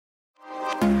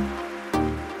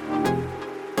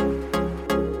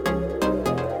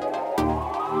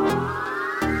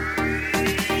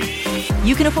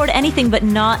You can afford anything, but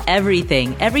not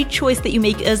everything. Every choice that you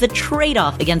make is a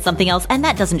trade-off against something else, and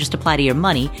that doesn't just apply to your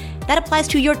money. That applies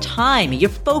to your time, your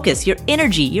focus, your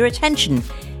energy, your attention.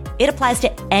 It applies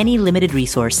to any limited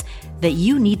resource that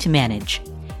you need to manage.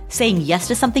 Saying yes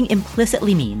to something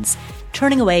implicitly means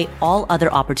turning away all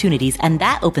other opportunities, and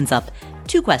that opens up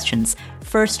two questions.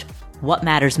 First, what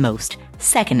matters most?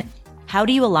 Second, how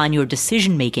do you align your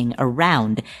decision-making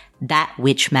around that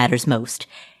which matters most?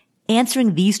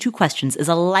 Answering these two questions is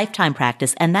a lifetime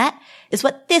practice, and that is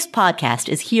what this podcast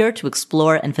is here to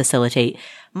explore and facilitate.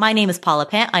 My name is Paula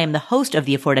Pant. I am the host of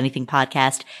the Afford Anything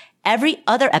podcast. Every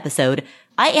other episode,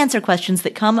 I answer questions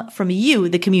that come from you,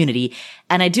 the community,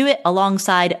 and I do it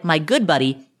alongside my good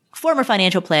buddy, former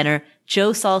financial planner,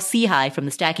 Joe Saul-Sehy from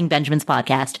the Stacking Benjamins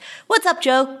podcast. What's up,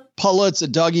 Joe? Paula, it's a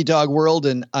doggy-dog world,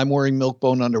 and I'm wearing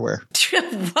Milk-Bone underwear.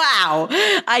 Wow.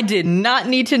 I did not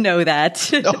need to know that.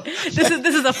 No. This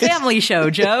is a family show,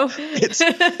 Joe.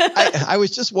 I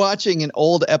was just watching an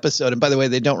old episode, and by the way,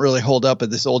 they don't really hold up at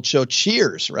this old show,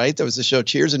 Cheers, right? There was the show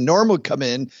Cheers, and Norm would come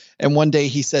in, and one day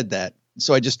he said that.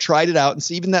 So I just tried it out, and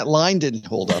see, even that line didn't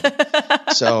hold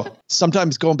up. So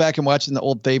sometimes going back and watching the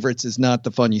old favorites is not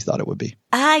the fun you thought it would be.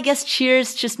 I guess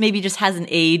Cheers just hasn't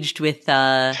aged with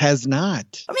has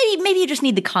not. Or maybe you just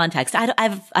need the context.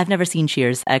 I've never seen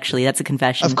Cheers, actually. That's a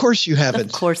confession. Of course you haven't.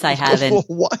 Of course I haven't. Well,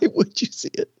 why would you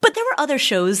see it? But there were other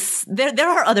shows. There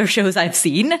are other shows I've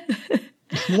seen.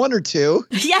 One or two.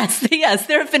 Yes,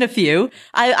 there have been a few.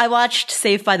 I watched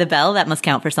Saved by the Bell. That must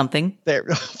count for something. There,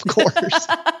 of course.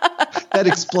 That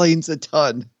explains a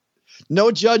ton.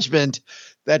 No judgment.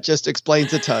 That just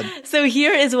explains a ton. So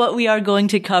here is what we are going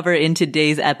to cover in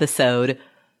today's episode.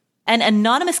 An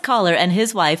anonymous caller and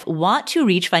his wife want to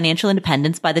reach financial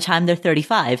independence by the time they're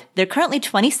 35. They're currently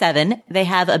 27. They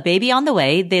have a baby on the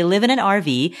way. They live in an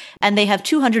RV, and they have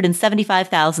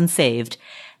 $275,000 saved.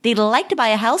 They'd like to buy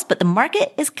a house, but the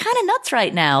market is kind of nuts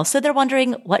right now. So they're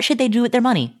wondering, what should they do with their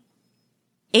money?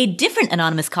 A different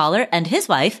anonymous caller and his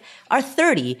wife are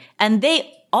 30, and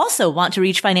they also want to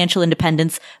reach financial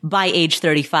independence by age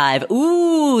 35.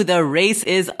 Ooh, the race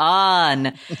is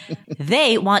on.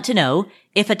 They want to know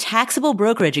if a taxable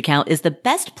brokerage account is the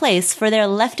best place for their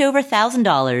leftover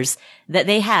 $1,000 that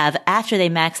they have after they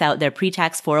max out their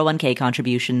pre-tax 401k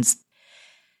contributions.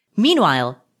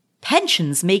 Meanwhile,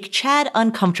 pensions make Chad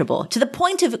uncomfortable to the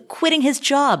point of quitting his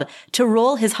job to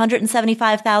roll his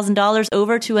 $175,000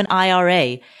 over to an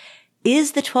IRA.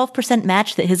 Is the 12%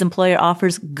 match that his employer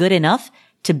offers good enough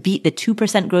to beat the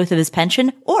 2% growth of his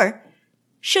pension, or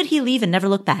should he leave and never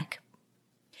look back?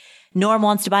 Norm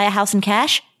wants to buy a house in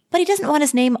cash, but he doesn't want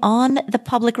his name on the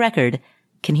public record.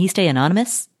 Can he stay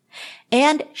anonymous?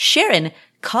 And Sharon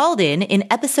called in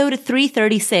episode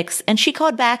 336, and she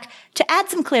called back to add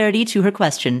some clarity to her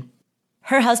question.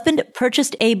 Her husband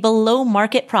purchased a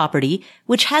below-market property,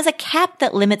 which has a cap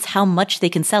that limits how much they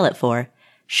can sell it for.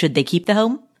 Should they keep the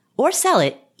home or sell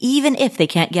it, even if they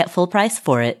can't get full price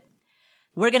for it?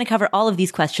 We're going to cover all of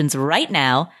these questions right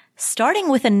now, starting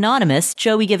with Anonymous.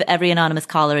 Joe, we give every anonymous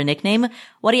caller a nickname.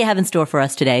 What do you have in store for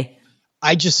us today?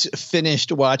 I just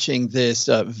finished watching this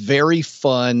very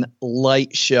fun,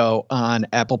 light show on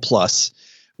Apple Plus,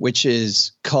 which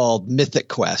is called Mythic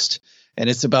Quest. And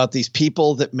it's about these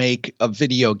people that make a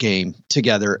video game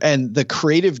together. And the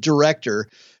creative director,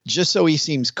 just so he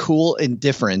seems cool and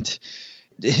different,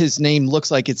 his name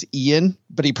looks like it's Ian,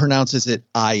 but he pronounces it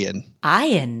Ian.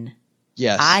 Ian.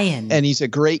 Yes. Ian. And he's a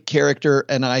great character.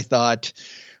 And I thought,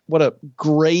 what a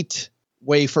great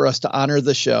way for us to honor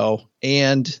the show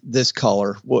and this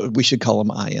caller. We should call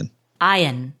him Ian.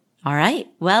 Ian. All right.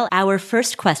 Well, our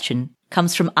first question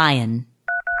comes from Ian.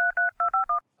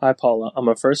 Hi, Paula. I'm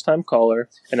a first-time caller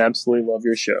and absolutely love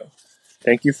your show.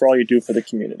 Thank you for all you do for the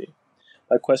community.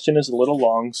 My question is a little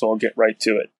long, so I'll get right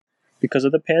to it. Because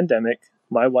of the pandemic,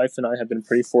 my wife and I have been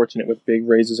pretty fortunate with big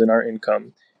raises in our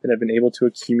income and have been able to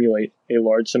accumulate a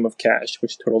large sum of cash,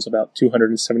 which totals about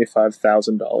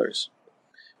 $275,000,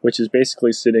 which is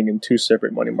basically sitting in two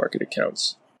separate money market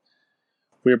accounts.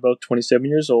 We are both 27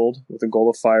 years old with a goal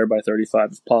of FIRE by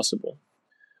 35 if possible.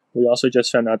 We also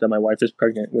just found out that my wife is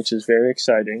pregnant, which is very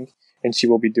exciting, and she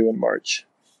will be due in March.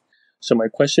 So my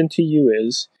question to you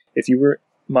is, if you were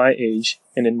my age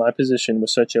and in my position with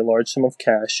such a large sum of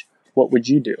cash, what would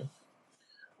you do?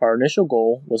 Our initial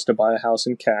goal was to buy a house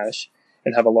in cash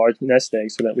and have a large nest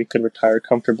egg so that we could retire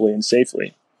comfortably and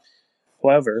safely.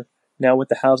 However, now with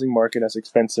the housing market as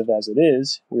expensive as it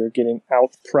is, we are getting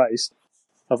outpriced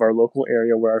of our local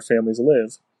area where our families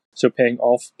live, so paying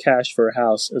all cash for a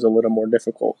house is a little more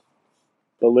difficult.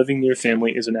 But living near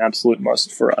family is an absolute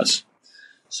must for us.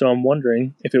 So I'm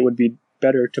wondering if it would be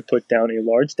better to put down a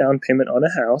large down payment on a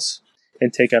house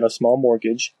and take out a small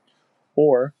mortgage,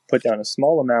 or put down a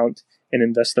small amount and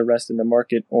invest the rest in the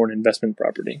market or an investment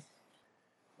property.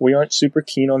 We aren't super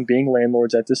keen on being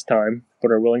landlords at this time,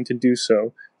 but are willing to do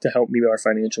so to help meet our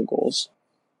financial goals.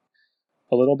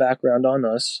 A little background on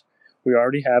us: we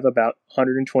already have about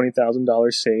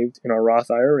 $120,000 saved in our Roth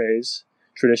IRAs,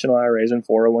 traditional IRAs, and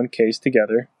 401ks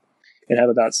together, and have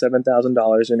about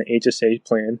 $7,000 in an HSA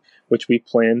plan, which we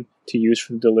plan to use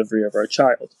for the delivery of our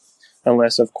child.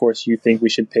 Unless, of course, you think we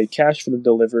should pay cash for the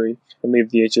delivery and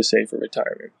leave the HSA for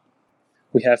retirement.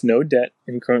 We have no debt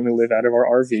and currently live out of our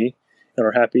RV, and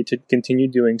are happy to continue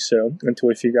doing so until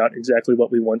we figure out exactly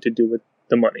what we want to do with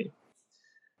the money.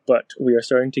 But we are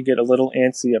starting to get a little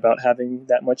antsy about having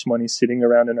that much money sitting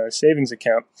around in our savings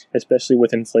account, especially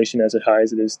with inflation as high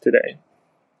as it is today.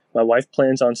 My wife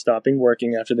plans on stopping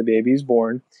working after the baby is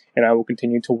born, and I will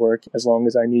continue to work as long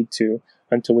as I need to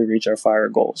until we reach our FIRE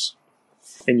goals.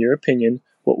 In your opinion,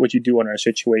 what would you do in our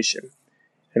situation?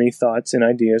 Any thoughts and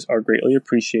ideas are greatly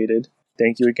appreciated.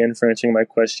 Thank you again for answering my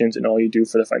questions and all you do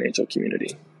for the financial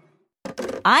community.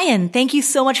 Ian, thank you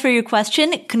so much for your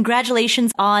question.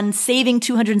 Congratulations on saving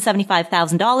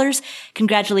 $275,000.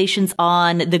 Congratulations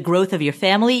on the growth of your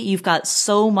family. You've got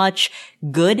so much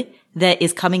good that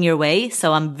is coming your way,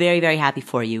 so I'm very, very happy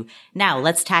for you. Now,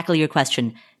 let's tackle your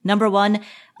question. Number one,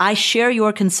 I share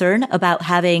your concern about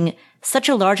having such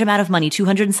a large amount of money,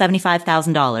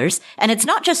 $275,000. And it's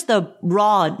not just the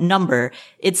raw number.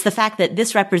 It's the fact that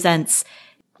this represents,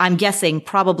 I'm guessing,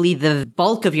 probably the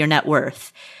bulk of your net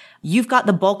worth. You've got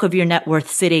the bulk of your net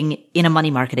worth sitting in a money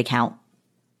market account.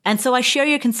 And so I share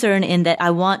your concern in that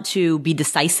I want to be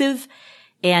decisive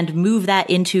and move that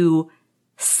into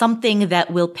something that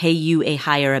will pay you a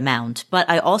higher amount. But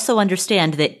I also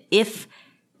understand that if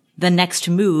the next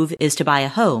move is to buy a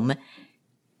home,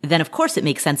 then of course it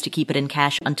makes sense to keep it in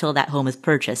cash until that home is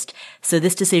purchased. So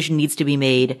this decision needs to be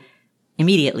made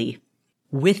immediately.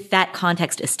 With that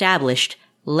context established,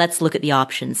 let's look at the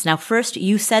options. Now, first,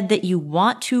 you said that you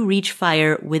want to reach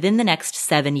FIRE within the next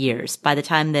 7 years, by the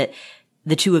time that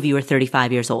the two of you are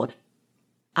 35 years old.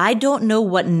 I don't know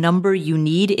what number you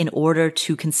need in order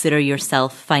to consider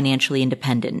yourself financially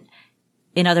independent.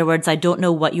 In other words, I don't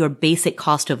know what your basic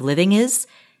cost of living is,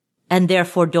 and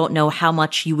therefore don't know how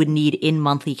much you would need in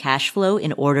monthly cash flow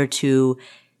in order to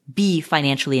be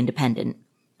financially independent.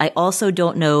 I also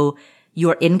don't know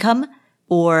your income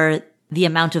or the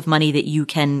amount of money that you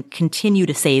can continue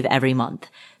to save every month.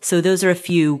 So those are a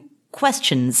few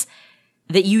questions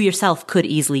that you yourself could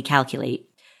easily calculate.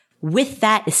 With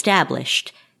that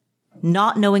established,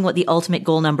 not knowing what the ultimate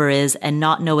goal number is and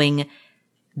not knowing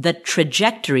the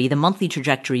trajectory, the monthly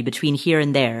trajectory between here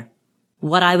and there,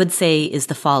 what I would say is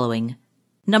the following.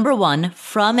 Number one,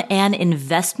 from an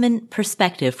investment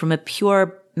perspective, from a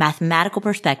pure mathematical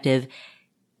perspective,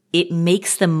 it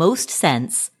makes the most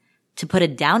sense to put a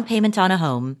down payment on a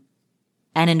home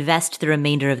and invest the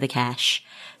remainder of the cash.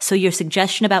 So your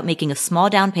suggestion about making a small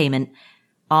down payment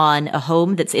on a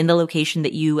home that's in the location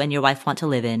that you and your wife want to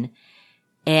live in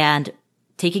and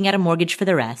taking out a mortgage for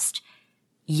the rest,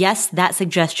 yes, that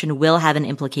suggestion will have an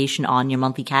implication on your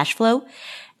monthly cash flow.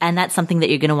 And that's something that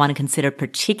you're going to want to consider,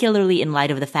 particularly in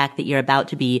light of the fact that you're about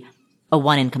to be a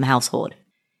one-income household.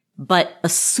 But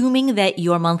assuming that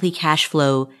your monthly cash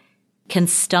flow can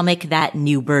stomach that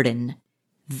new burden,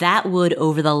 that would,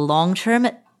 over the long term,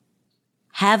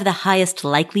 have the highest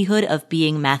likelihood of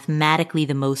being mathematically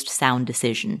the most sound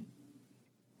decision.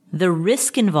 The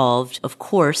risk involved, of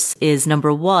course, is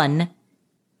number one,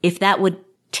 if that would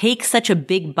take such a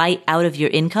big bite out of your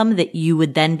income that you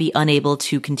would then be unable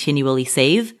to continually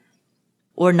save.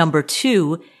 Or number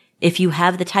two, if you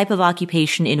have the type of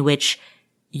occupation in which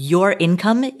your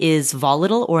income is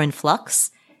volatile or in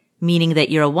flux, meaning that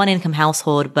you're a one-income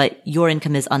household, but your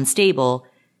income is unstable.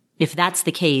 If that's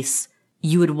the case,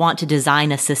 you would want to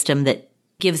design a system that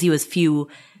gives you as few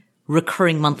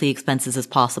recurring monthly expenses as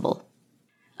possible.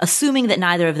 Assuming that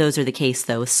neither of those are the case,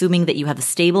 though, assuming that you have a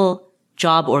stable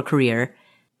job or career,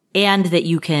 and that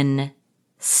you can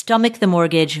stomach the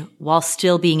mortgage while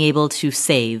still being able to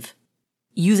save,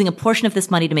 using a portion of this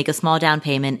money to make a small down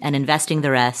payment and investing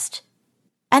the rest,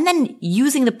 and then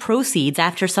using the proceeds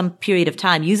after some period of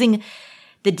time, using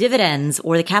the dividends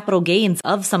or the capital gains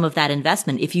of some of that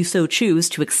investment, if you so choose,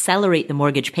 to accelerate the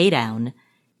mortgage paydown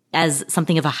as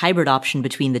something of a hybrid option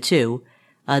between the two,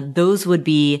 those would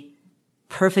be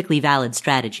perfectly valid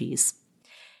strategies.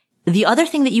 The other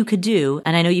thing that you could do,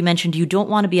 and I know you mentioned you don't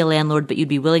want to be a landlord, but you'd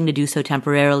be willing to do so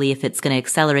temporarily if it's going to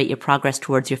accelerate your progress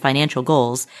towards your financial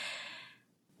goals,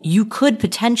 you could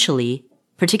potentially,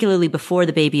 particularly before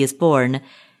the baby is born,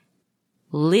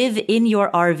 live in your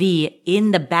RV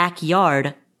in the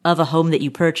backyard of a home that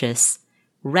you purchase,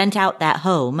 rent out that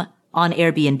home on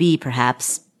Airbnb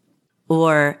perhaps,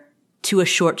 or to a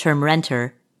short-term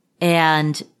renter,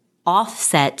 and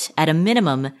offset at a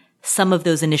minimum some of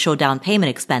those initial down payment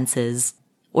expenses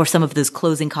or some of those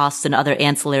closing costs and other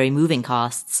ancillary moving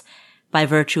costs by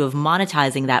virtue of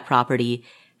monetizing that property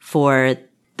for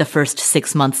the first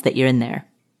 6 months that you're in there.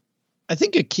 I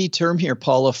think a key term here,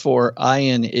 Paula, for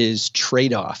Ian is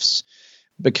trade-offs,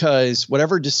 because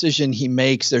whatever decision he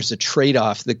makes, there's a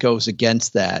trade-off that goes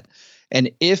against that.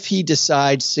 And if he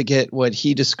decides to get what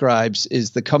he describes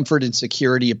is the comfort and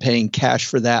security of paying cash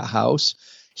for that house,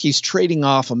 he's trading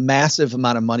off a massive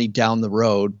amount of money down the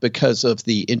road because of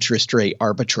the interest rate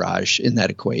arbitrage in that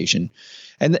equation.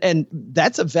 And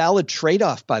that's a valid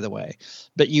trade-off, by the way.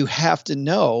 But you have to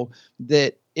know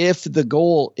that if the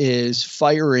goal is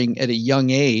firing at a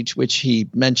young age, which he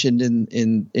mentioned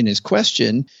in his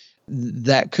question,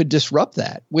 that could disrupt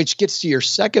that, which gets to your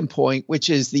second point, which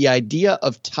is the idea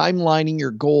of timelining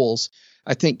your goals,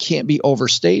 I think can't be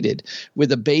overstated.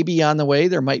 With a baby on the way,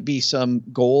 there might be some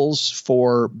goals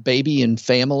for baby and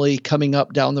family coming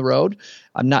up down the road.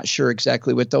 I'm not sure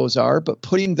exactly what those are, but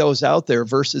putting those out there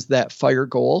versus that fire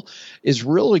goal is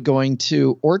really going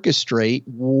to orchestrate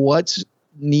what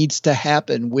needs to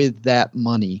happen with that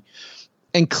money.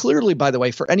 And clearly, by the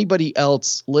way, for anybody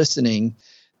else listening,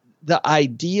 the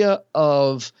idea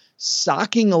of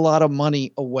socking a lot of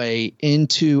money away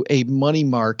into a money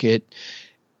market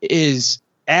is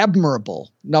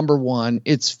admirable. Number one,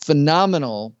 it's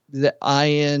phenomenal that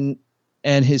Ian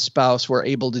and his spouse were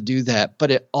able to do that, but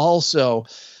it also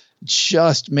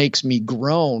just makes me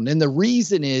groan. And the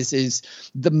reason is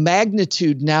the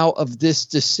magnitude now of this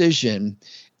decision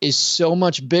is so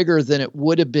much bigger than it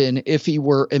would have been if he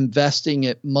were investing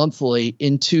it monthly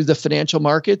into the financial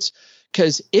markets.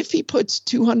 Because if he puts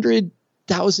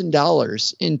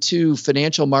 $200,000 into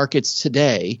financial markets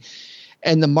today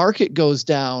and the market goes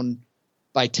down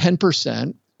by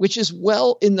 10%, which is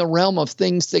well in the realm of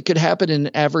things that could happen in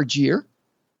an average year,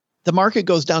 the market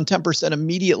goes down 10%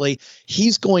 immediately,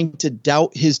 he's going to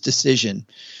doubt his decision,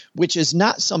 which is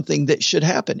not something that should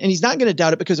happen. And he's not going to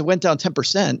doubt it because it went down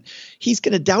 10%. He's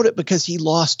going to doubt it because he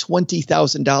lost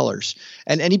 $20,000.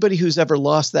 And anybody who's ever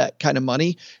lost that kind of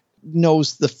money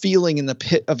knows the feeling in the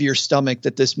pit of your stomach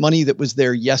that this money that was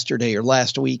there yesterday or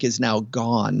last week is now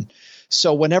gone.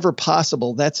 So whenever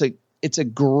possible, it's a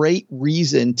great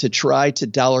reason to try to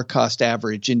dollar cost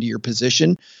average into your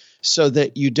position so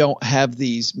that you don't have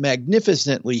these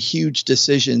magnificently huge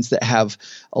decisions that have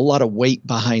a lot of weight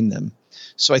behind them.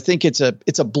 So I think it's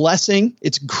a blessing.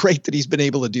 It's great that he's been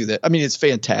able to do that. I mean, it's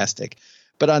fantastic.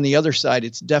 But on the other side,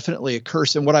 it's definitely a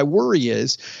curse. And what I worry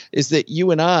is that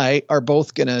you and I are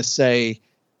both going to say,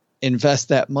 invest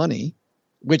that money,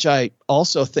 which I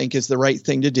also think is the right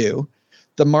thing to do.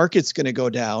 The market's going to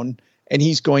go down and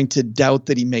he's going to doubt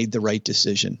that he made the right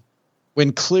decision.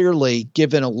 When clearly,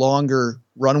 given a longer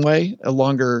runway, a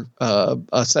longer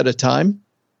a set of time,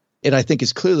 it I think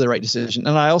is clearly the right decision.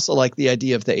 And I also like the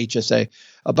idea of the HSA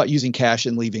about using cash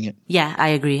and leaving it. Yeah, I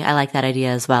agree. I like that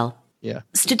idea as well. Yeah.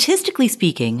 Statistically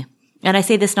speaking, and I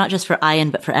say this not just for Ian,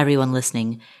 but for everyone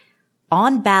listening,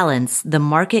 on balance, the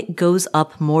market goes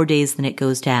up more days than it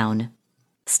goes down.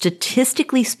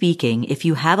 Statistically speaking, if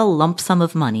you have a lump sum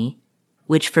of money,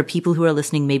 which for people who are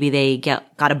listening, maybe they got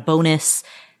a bonus,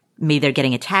 maybe they're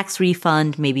getting a tax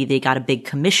refund, maybe they got a big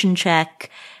commission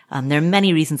check. There are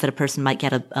many reasons that a person might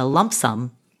get a lump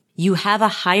sum. You have a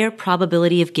higher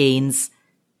probability of gains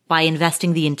by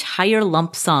investing the entire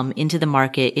lump sum into the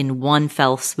market in one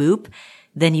fell swoop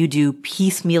than you do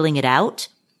piecemealing it out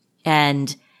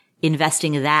and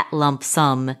investing that lump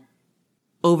sum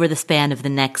over the span of the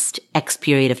next X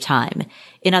period of time.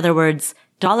 In other words,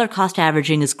 dollar cost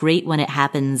averaging is great when it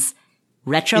happens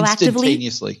retroactively.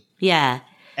 Instantaneously. Yeah.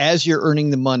 As you're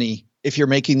earning the money, if you're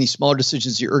making these smaller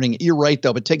decisions, you're earning it. You're right,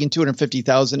 though, but taking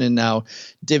 $250,000 and now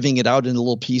divvying it out into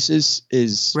little pieces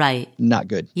is not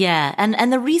good. Yeah.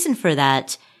 And the reason for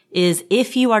that is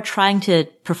if you are trying to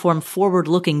perform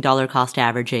forward-looking dollar cost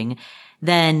averaging,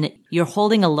 then you're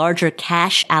holding a larger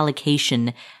cash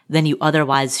allocation than you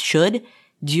otherwise should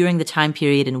during the time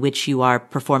period in which you are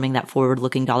performing that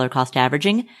forward-looking dollar cost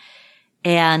averaging.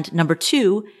 And number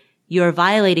two, you're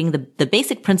violating the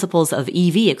basic principles of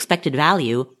EV, expected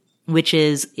value, which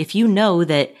is if you know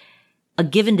that a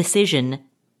given decision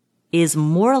is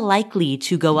more likely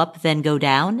to go up than go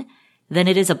down, then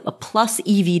it is a plus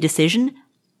EV decision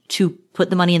to put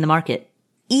the money in the market,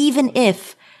 even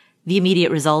if the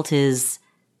immediate result is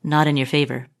not in your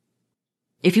favor.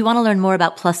 If you want to learn more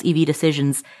about plus EV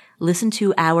decisions, listen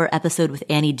to our episode with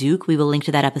Annie Duke. We will link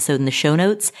to that episode in the show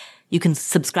notes. You can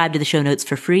subscribe to the show notes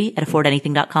for free at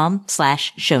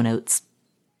affordanything.com/show notes.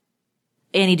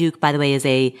 Annie Duke, by the way, is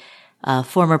a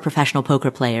former professional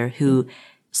poker player who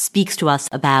speaks to us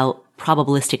about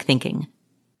probabilistic thinking.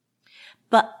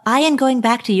 But Ian, going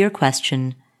back to your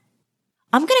question,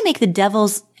 I'm going to make the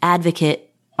devil's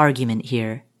advocate argument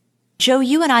here. Joe,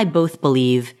 you and I both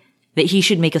believe that he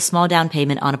should make a small down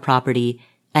payment on a property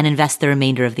and invest the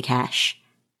remainder of the cash.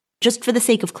 Just for the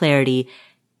sake of clarity,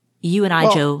 you and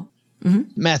I, Joe.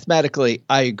 Mathematically,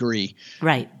 I agree.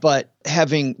 Right. But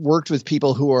having worked with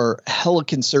people who are hella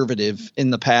conservative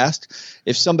in the past,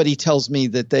 if somebody tells me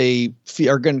that they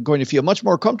are going to feel much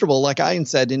more comfortable, like Ian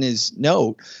said in his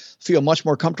note, feel much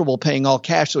more comfortable paying all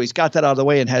cash, so he's got that out of the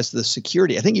way and has the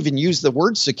security. I think even use the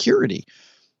word security.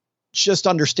 Just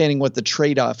understanding what the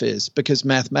trade-off is, because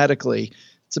mathematically,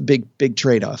 it's a big, big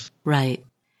trade-off. Right.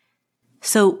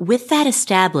 So with that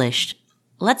established,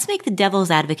 let's make the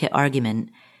devil's advocate argument.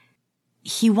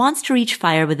 He wants to reach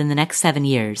FIRE within the next 7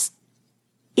 years.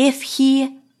 If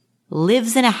he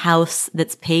lives in a house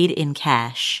that's paid in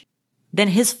cash, then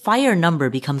his FIRE number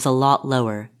becomes a lot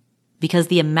lower because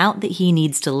the amount that he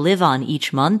needs to live on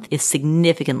each month is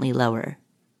significantly lower.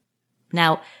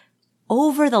 Now,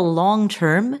 over the long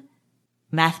term,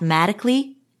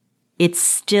 mathematically, it's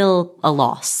still a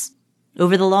loss.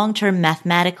 Over the long term,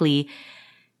 mathematically,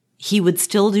 he would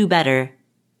still do better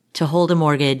to hold a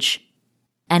mortgage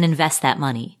and invest that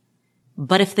money.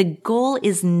 But if the goal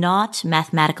is not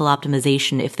mathematical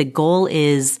optimization, if the goal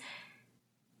is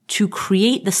to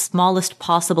create the smallest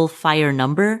possible FIRE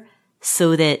number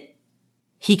so that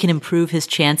he can improve his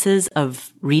chances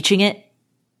of reaching it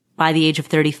by the age of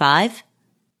 35,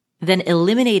 then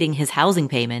eliminating his housing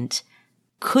payment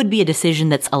could be a decision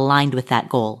that's aligned with that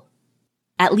goal.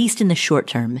 At least in the short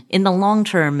term. In the long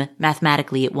term,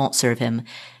 mathematically, it won't serve him.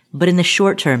 But in the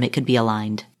short term, it could be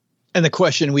aligned. And the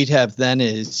question we'd have then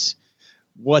is,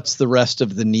 what's the rest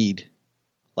of the need?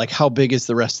 Like, how big is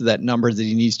the rest of that number that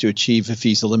he needs to achieve if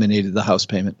he's eliminated the house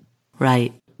payment?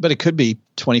 Right. But it could be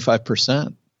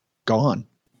 25% gone.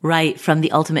 Right, from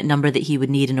the ultimate number that he would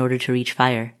need in order to reach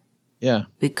FIRE. Yeah.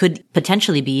 It could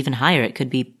potentially be even higher. It could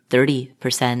be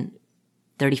 30%,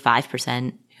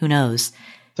 35%. Who knows?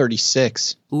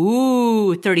 36.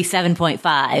 Ooh,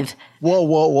 37.5.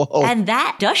 Whoa. And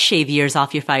that does shave years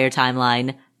off your FIRE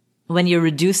timeline when you're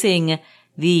reducing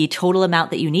the total amount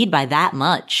that you need by that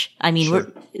much. I mean,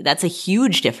 Sure. That's a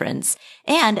huge difference.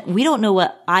 And we don't know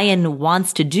what Ian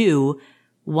wants to do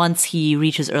once he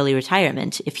reaches early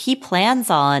retirement. If he plans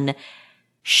on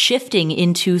shifting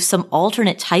into some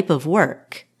alternate type of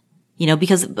work,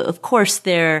 because of course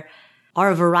there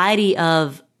are a variety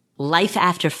of life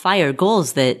after FIRE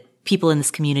goals that people in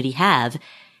this community have.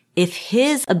 If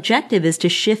his objective is to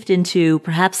shift into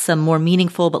perhaps some more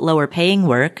meaningful but lower paying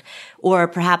work, or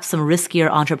perhaps some riskier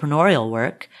entrepreneurial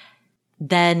work,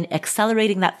 then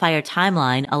accelerating that FIRE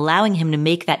timeline, allowing him to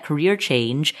make that career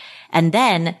change, and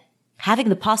then having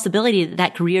the possibility that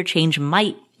that career change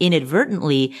might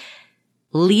inadvertently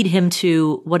lead him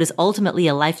to what is ultimately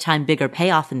a lifetime bigger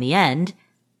payoff in the end,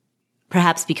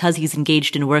 perhaps because he's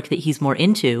engaged in work that he's more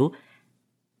into,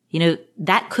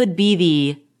 that could be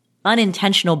the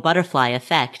unintentional butterfly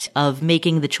effect of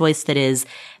making the choice that is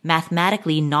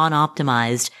mathematically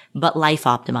non-optimized, but life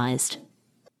optimized.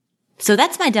 So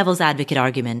that's my devil's advocate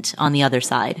argument on the other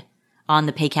side, on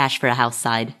the pay cash for a house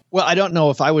side. Well, I don't know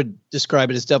if I would describe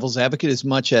it as devil's advocate as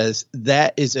much as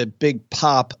that is a big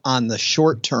pop on the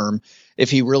short term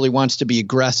if he really wants to be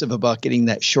aggressive about getting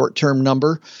that short term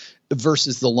number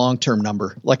versus the long term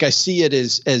number. Like, I see it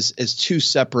as two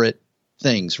separate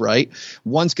things, right?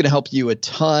 One's going to help you a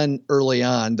ton early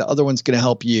on. The other one's going to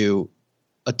help you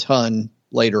a ton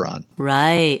later on.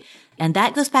 Right. And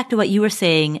that goes back to what you were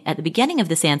saying at the beginning of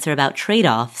this answer about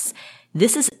trade-offs.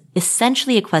 This is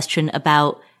essentially a question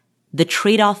about the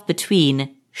trade-off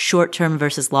between short-term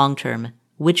versus long-term.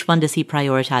 Which one does he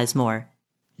prioritize more?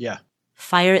 Yeah.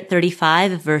 FIRE at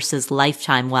 35 versus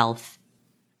lifetime wealth.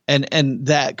 And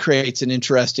that creates an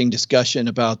interesting discussion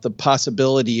about the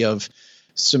possibility of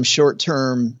some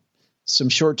short-term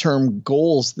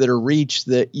goals that are reached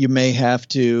that you may have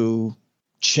to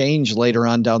change later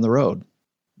on down the road.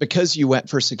 Because you went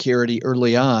for security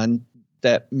early on,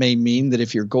 that may mean that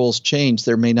if your goals change,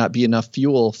 there may not be enough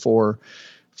fuel for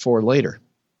later.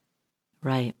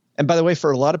 Right. And by the way,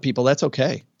 for a lot of people, that's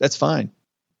okay. That's fine.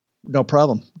 No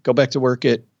problem. Go back to work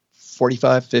at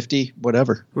 45, 50,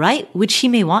 whatever. Right. Which he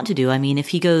may want to do. I mean, if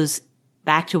he goes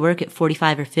back to work at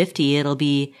 45 or 50, it'll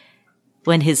be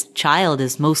when his child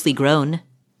is mostly grown.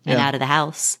 and out of the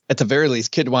house. At the very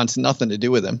least, kid wants nothing to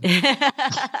do with him.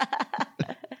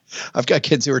 I've got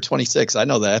kids who are 26. I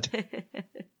know that.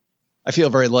 I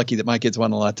feel very lucky that my kids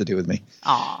want a lot to do with me.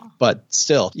 Aw. But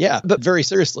still, yeah. But very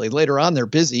seriously, later on, they're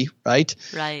busy, right?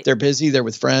 Right. They're busy. They're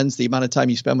with friends. The amount of time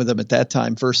you spend with them at that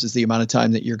time versus the amount of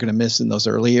time that you're going to miss in those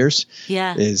early years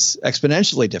is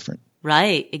exponentially different.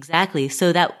 Right. Exactly.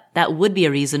 So that would be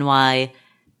a reason why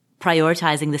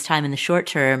prioritizing this time in the short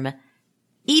term,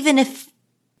 even if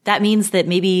that means that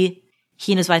maybe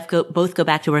he and his wife both go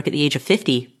back to work at the age of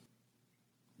 50,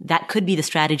 that could be the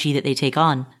strategy that they take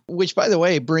on. Which, by the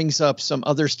way, brings up some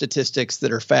other statistics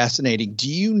that are fascinating.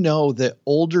 Do you know that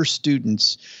older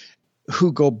students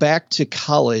who go back to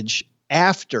college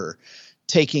after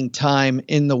taking time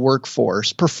in the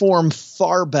workforce perform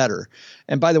far better?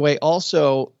 And by the way,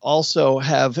 also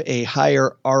have a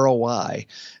higher ROI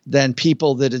than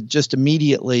people that just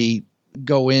immediately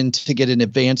go in to get an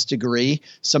advanced degree.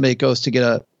 Somebody that goes to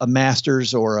get a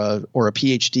master's or a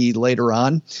PhD later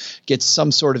on, gets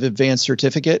some sort of advanced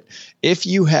certificate. If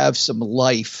you have some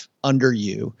life under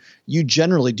you, you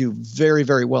generally do very,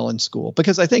 very well in school.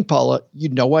 Because I think, Paula, you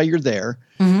know why you're there.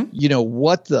 Mm-hmm. You know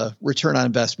what the return on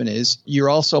investment is. You're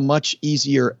also much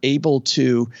easier able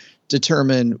to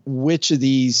determine which of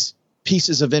these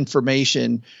pieces of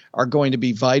information are going to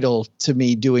be vital to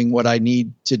me doing what I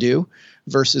need to do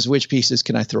versus which pieces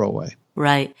can I throw away.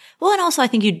 Right. Well, and also I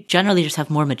think you generally just have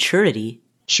more maturity.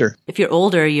 Sure. If you're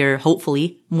older, you're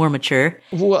hopefully more mature.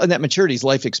 Well, and that maturity is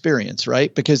life experience,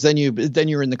 right? Because then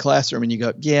you're in the classroom and you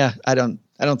go, yeah, I don't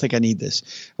think I need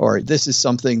this, or this is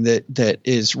something that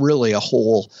is really a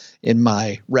hole in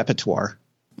my repertoire.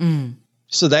 Mm.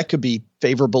 So that could be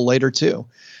favorable later too.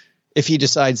 If he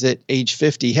decides at age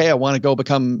 50, hey, I want to go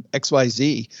become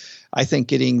XYZ, I think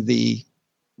getting the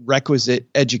requisite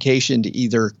education to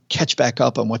either catch back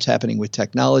up on what's happening with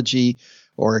technology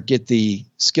or get the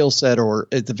skill set, or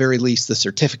at the very least, the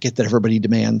certificate that everybody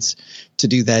demands to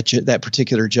do that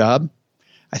particular job,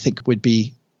 I think would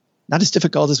be not as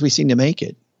difficult as we seem to make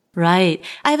it. Right.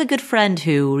 I have a good friend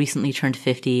who recently turned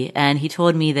 50, and he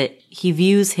told me that he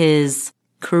views his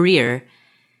career.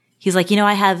 He's like,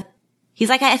 I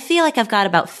feel like I've got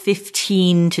about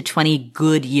 15 to 20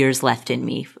 good years left in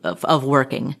me of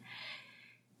working.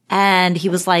 And he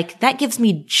was like, that gives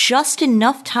me just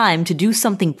enough time to do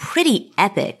something pretty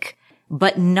epic,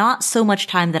 but not so much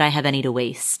time that I have any to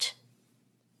waste.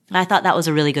 And I thought that was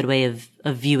a really good way of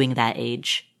viewing that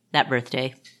age, that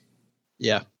birthday.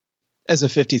 Yeah. As a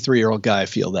 53-year-old guy, I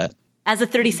feel that. As a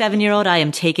 37-year-old, I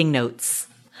am taking notes.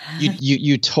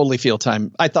 You totally feel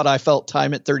time. I thought I felt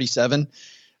time at 37.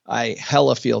 I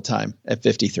hella feel time at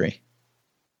 53.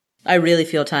 I really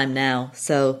feel time now.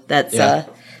 So that's,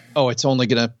 oh, it's only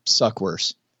going to suck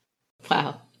worse.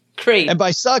 Wow. Great. And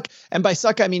by suck,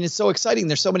 I mean, it's so exciting.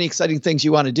 There's so many exciting things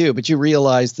you want to do, but you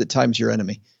realize that time's your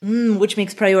enemy. Which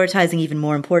makes prioritizing even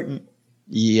more important.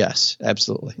 Yes,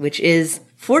 absolutely. Which is,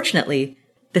 fortunately,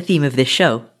 the theme of this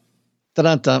show.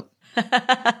 Dun-dun-dun.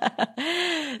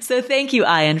 So thank you,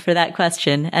 Ian, for that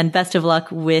question, and best of luck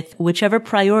with whichever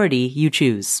priority you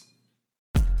choose.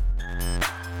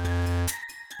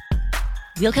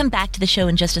 We'll come back to the show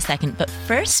in just a second, but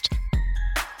first...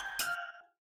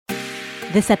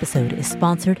 This episode is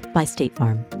sponsored by State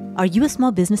Farm. Are you a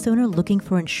small business owner looking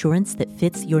for insurance that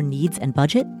fits your needs and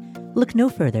budget? Look no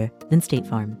further than State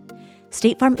Farm.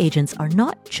 State Farm agents are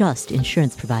not just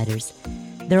insurance providers.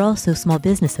 They're also small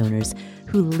business owners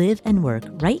who live and work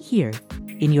right here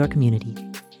in your community.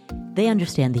 They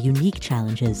understand the unique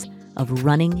challenges of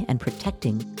running and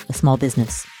protecting a small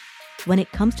business. When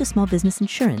it comes to small business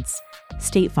insurance,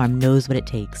 State Farm knows what it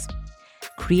takes.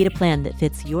 Create a plan that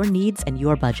fits your needs and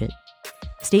your budget.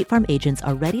 State Farm agents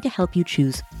are ready to help you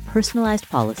choose personalized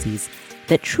policies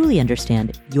that truly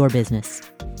understand your business.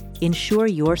 Insure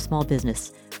your small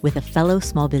business with a fellow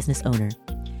small business owner.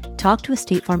 Talk to a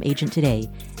State Farm agent today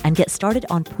and get started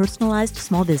on personalized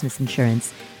small business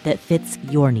insurance that fits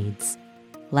your needs.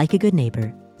 Like a good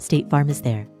neighbor, State Farm is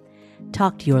there.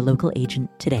 Talk to your local agent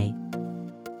today.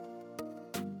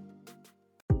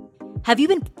 Have you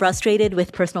been frustrated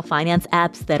with personal finance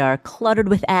apps that are cluttered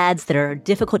with ads, that are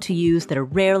difficult to use, that are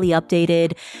rarely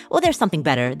updated? Well, there's something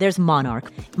better. There's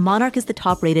Monarch. Monarch is the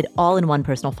top-rated all-in-one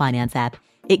personal finance app.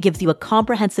 It gives you a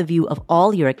comprehensive view of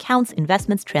all your accounts,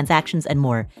 investments, transactions, and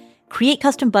more. Create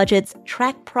custom budgets,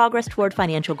 track progress toward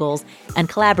financial goals, and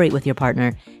collaborate with your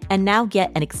partner. And now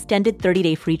get an extended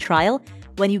 30-day free trial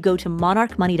when you go to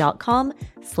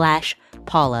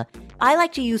monarchmoney.com/Paula. I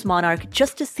like to use Monarch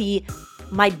just to see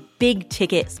my big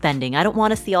ticket spending. I don't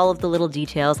want to see all of the little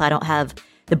details. I don't have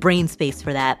the brain space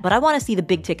for that, but I want to see the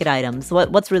big ticket items,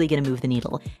 what's really going to move the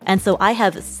needle. And so I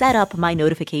have set up my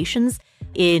notifications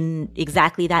in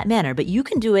exactly that manner, but you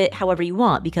can do it however you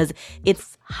want because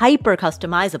it's hyper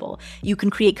customizable. You can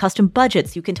create custom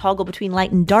budgets. You can toggle between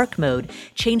light and dark mode,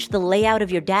 change the layout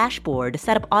of your dashboard,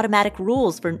 set up automatic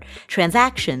rules for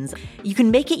transactions. You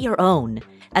can make it your own.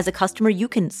 As a customer, you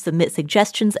can submit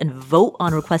suggestions and vote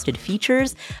on requested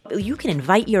features. You can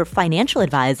invite your financial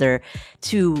advisor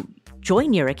to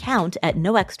join your account at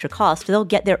no extra cost. They'll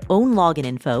get their own login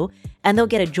info and they'll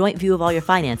get a joint view of all your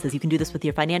finances. You can do this with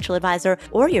your financial advisor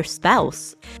or your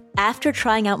spouse. After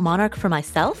trying out Monarch for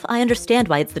myself, I understand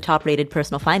why it's the top-rated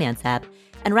personal finance app.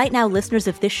 And right now, listeners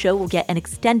of this show will get an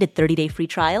extended 30-day free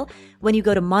trial when you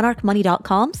go to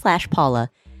monarchmoney.com/Paula.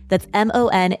 That's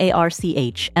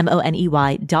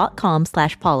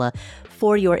monarchmoney.com/Paula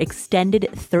for your extended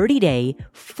 30-day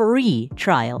free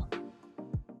trial.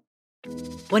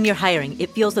 When you're hiring, it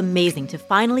feels amazing to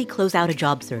finally close out a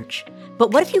job search.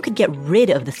 But what if you could get rid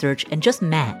of the search and just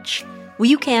match? Well,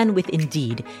 you can with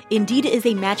Indeed. Indeed is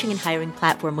a matching and hiring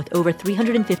platform with over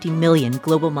 350 million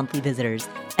global monthly visitors,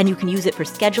 and you can use it for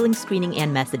scheduling, screening,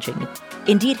 and messaging.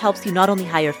 Indeed helps you not only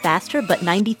hire faster, but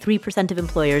 93% of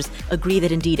employers agree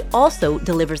that Indeed also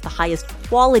delivers the highest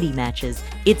quality matches.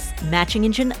 Its matching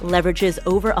engine leverages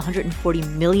over 140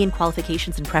 million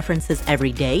qualifications and preferences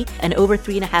every day, and over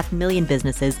 3.5 million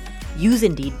businesses use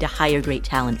Indeed to hire great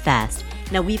talent fast.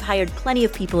 Now, we've hired plenty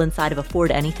of people inside of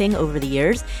Afford Anything over the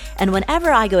years, and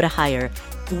whenever I go to hire,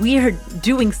 we're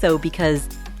doing so because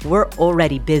we're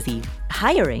already busy.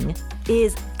 Hiring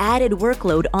is added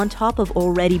workload on top of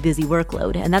already busy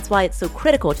workload, and that's why it's so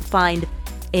critical to find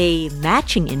a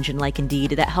matching engine like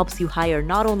Indeed that helps you hire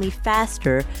not only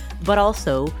faster, but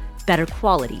also better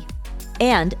quality.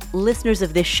 And listeners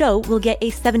of this show will get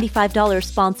a $75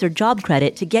 sponsored job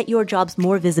credit to get your jobs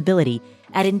more visibility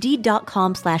at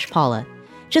Indeed.com/Paula.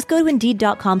 Just go to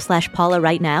Indeed.com/Paula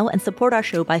right now and support our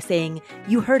show by saying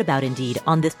you heard about Indeed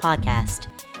on this podcast.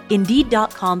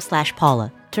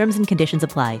 Indeed.com/Paula. Terms and conditions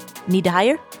apply. Need to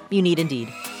hire? You need Indeed.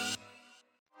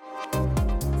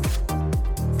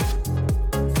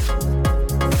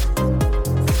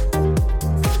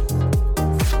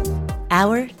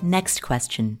 Our next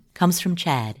question comes from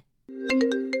Chad.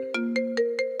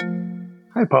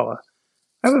 Hi, Paula.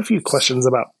 I have a few questions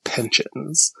about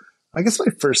pensions. I guess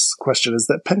my first question is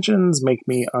that pensions make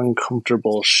me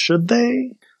uncomfortable. Should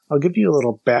they? I'll give you a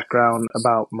little background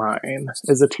about mine.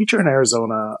 As a teacher in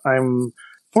Arizona, I'm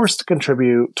forced to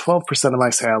contribute 12% of my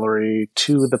salary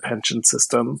to the pension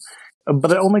system,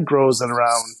 but it only grows at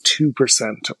around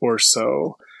 2% or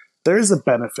so. There is a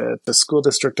benefit. The school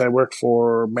district I work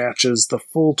for matches the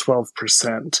full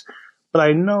 12%, but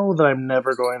I know that I'm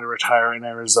never going to retire in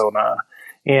Arizona.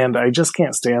 And I just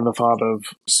can't stand the thought of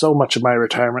so much of my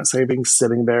retirement savings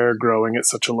sitting there growing at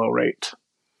such a low rate.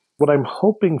 What I'm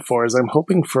hoping for is I'm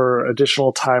hoping for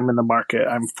additional time in the market.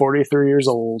 I'm 43 years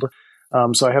old,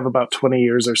 so I have about 20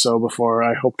 years or so before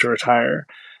I hope to retire.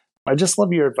 I just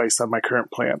love your advice on my current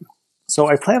plan. So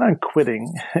I plan on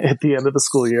quitting at the end of the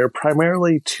school year,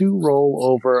 primarily to roll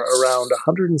over around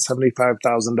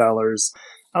 $175,000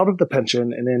 out of the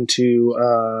pension and into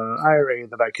an IRA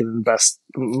that I can invest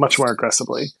much more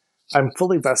aggressively. I'm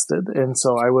fully vested, and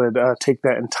so I would take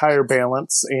that entire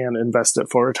balance and invest it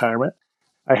for retirement.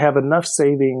 I have enough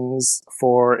savings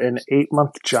for an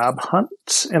 8-month job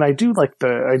hunt, and I do like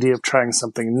the idea of trying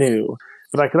something new,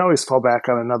 but I can always fall back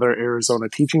on another Arizona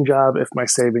teaching job if my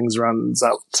savings runs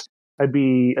out. I'd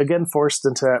be again forced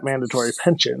into that mandatory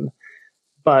pension,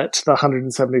 but the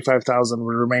 $175,000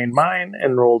 would remain mine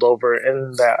and rolled over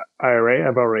in that IRA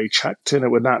I've already checked, and it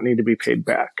would not need to be paid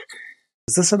back.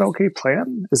 Is this an okay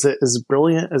plan? Is it as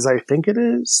brilliant as I think it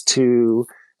is to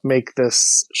make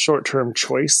this short-term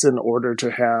choice in order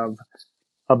to have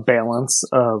a balance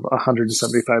of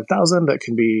 $175,000 that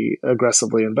can be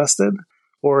aggressively invested?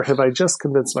 Or have I just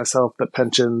convinced myself that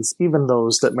pensions, even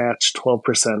those that match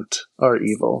 12%, are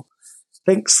evil?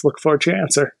 Thanks. Look forward to your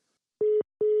answer.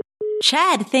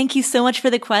 Chad, thank you so much for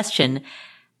the question.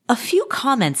 A few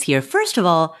comments here. First of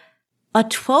all, a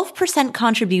 12%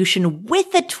 contribution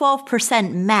with a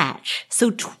 12% match. So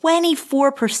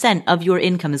 24% of your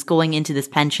income is going into this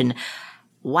pension.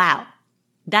 Wow.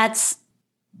 That's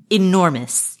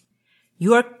enormous.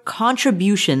 Your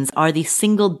contributions are the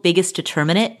single biggest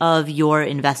determinant of your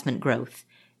investment growth.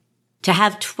 To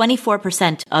have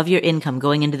 24% of your income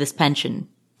going into this pension,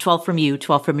 12 from you,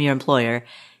 12 from your employer,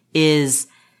 is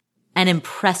an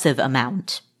impressive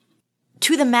amount.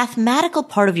 To the mathematical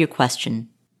part of your question,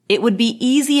 it would be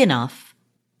easy enough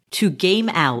to game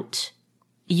out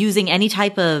using any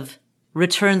type of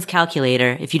returns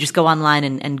calculator, if you just go online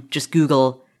and just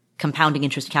Google compounding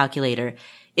interest calculator,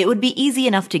 it would be easy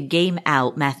enough to game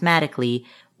out mathematically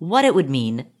what it would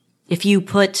mean if you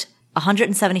put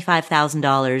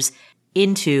 $175,000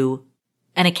 into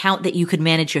an account that you could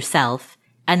manage yourself,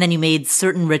 and then you made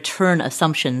certain return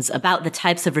assumptions about the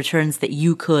types of returns that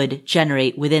you could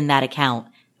generate within that account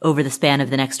over the span of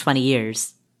the next 20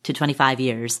 years to 25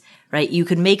 years, right? You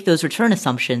could make those return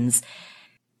assumptions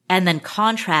and then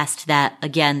contrast that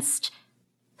against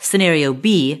scenario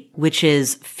B, which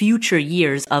is future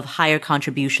years of higher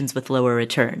contributions with lower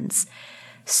returns.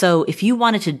 So if you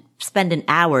wanted to spend an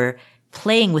hour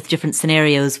playing with different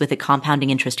scenarios with a compounding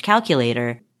interest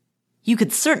calculator, you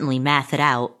could certainly math it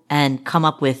out and come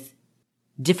up with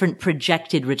different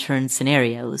projected return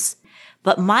scenarios.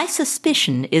 But my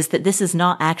suspicion is that this is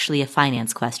not actually a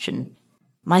finance question.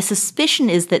 My suspicion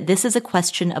is that this is a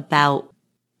question about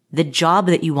the job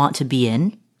that you want to be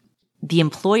in, the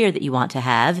employer that you want to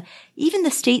have, even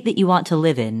the state that you want to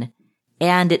live in,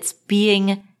 and it's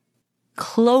being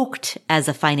cloaked as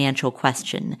a financial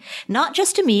question, not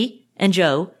just to me and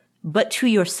Joe, but to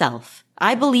yourself.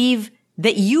 I believe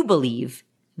that you believe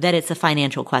that it's a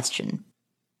financial question.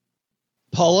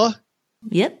 Paula?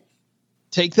 Yep.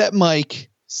 Take that mic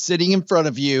sitting in front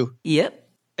of you. Yep.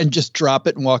 And just drop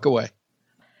it and walk away.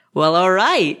 Well, all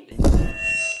right.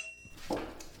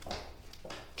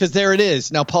 Because there it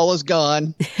is. Now Paula's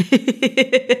gone.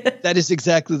 That is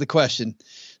exactly the question.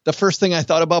 The first thing I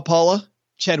thought about, Paula,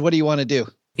 Chad, what do you want to do?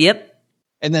 Yep.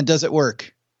 And then does it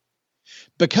work?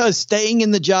 Because staying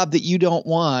in the job that you don't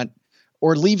want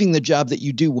or leaving the job that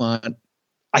you do want,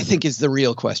 I think is the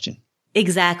real question.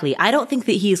 Exactly. I don't think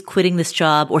that he is quitting this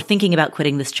job or thinking about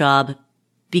quitting this job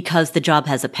because the job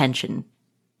has a pension.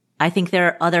 I think there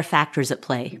are other factors at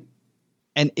play.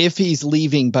 And if he's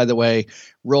leaving, by the way,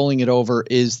 rolling it over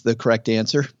is the correct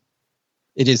answer.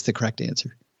 It is the correct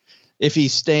answer. If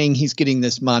he's staying, he's getting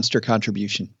this monster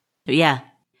contribution. Yeah.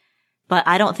 But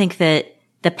I don't think that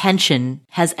the pension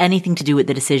has anything to do with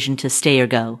the decision to stay or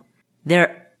go.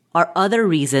 There are other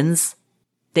reasons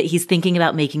that he's thinking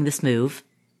about making this move,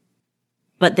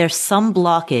 but there's some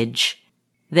blockage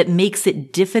that makes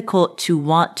it difficult to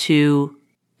want to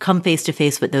come face to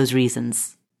face with those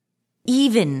reasons,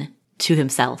 even to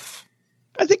himself.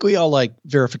 I think we all like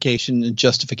verification and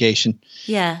justification.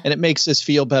 Yeah. And it makes us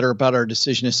feel better about our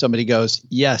decision if somebody goes,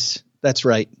 yes, that's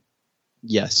right.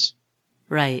 Yes.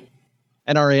 Right.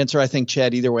 And our answer, I think,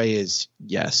 Chad, either way is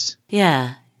yes.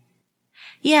 Yeah.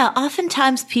 Yeah.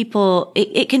 Oftentimes people,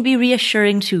 it can be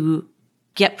reassuring to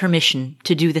get permission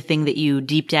to do the thing that you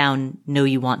deep down know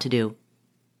you want to do.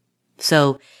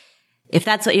 So if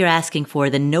that's what you're asking for,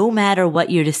 then no matter what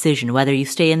your decision, whether you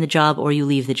stay in the job or you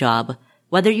leave the job,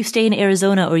 whether you stay in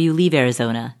Arizona or you leave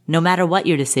Arizona, no matter what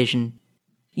your decision,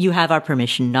 you have our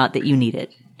permission, not that you need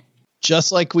it.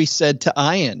 Just like we said to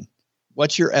Ian,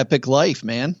 what's your epic life,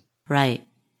 man? Right.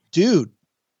 Dude,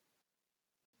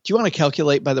 do you want to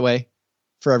calculate, by the way,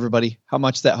 for everybody, how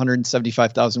much that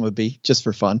 $175,000 would be just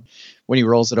for fun when he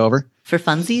rolls it over? For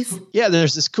funsies? Yeah,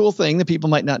 there's this cool thing that people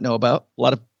might not know about. A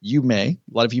lot of you may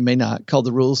not, called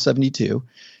the Rule of 72.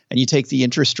 And you take the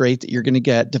interest rate that you're going to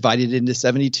get, divide it into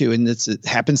 72. And it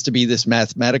happens to be this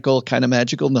mathematical kind of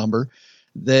magical number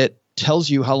that tells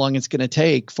you how long it's going to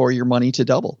take for your money to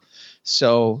double.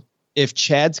 So if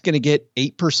Chad's going to get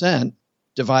 8%,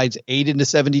 divides 8 into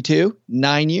 72,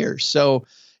 9 years. So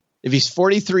if he's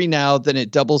 43 now, then it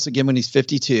doubles again when he's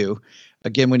 52,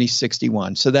 again when he's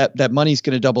 61. So that money's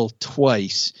going to double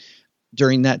twice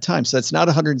during that time. So that's not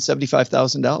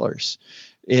 $175,000.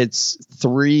 It's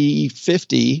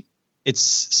 $350.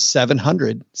 It's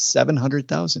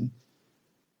 $700,000.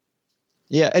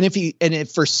 Yeah. And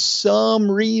if for some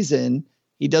reason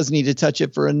he does need to touch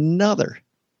it for another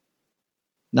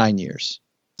 9 years,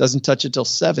 doesn't touch it till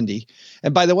 70.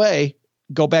 And by the way,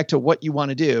 go back to what you want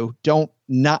to do. Don't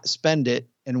not spend it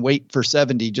and wait for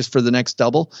 70 just for the next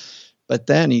double. But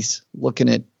then he's looking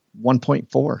at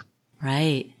 1.4.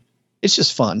 Right. It's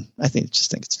just fun. I think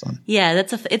it's fun. Yeah,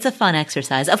 it's a fun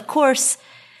exercise. Of course,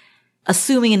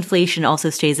 assuming inflation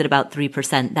also stays at about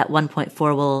 3%, that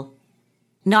 1.4 will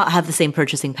not have the same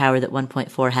purchasing power that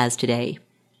 1.4 has today.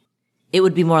 It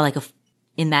would be more like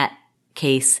in that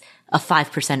case, a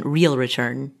 5% real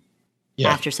return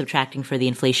after subtracting for the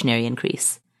inflationary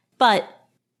increase. But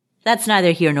that's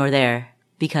neither here nor there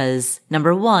because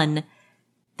number one,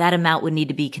 that amount would need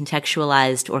to be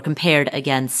contextualized or compared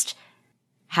against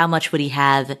how much would he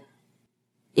have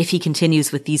if he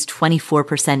continues with these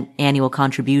 24% annual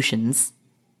contributions?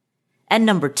 And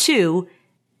number two,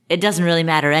 it doesn't really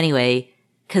matter anyway,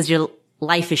 because your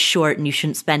life is short and you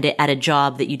shouldn't spend it at a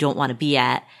job that you don't want to be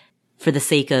at for the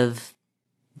sake of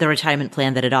the retirement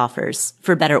plan that it offers,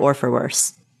 for better or for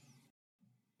worse.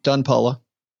 Done, Paula.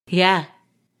 Yeah.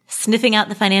 Sniffing out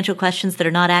the financial questions that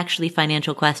are not actually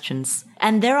financial questions.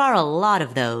 And there are a lot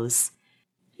of those.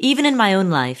 Even in my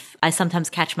own life, I sometimes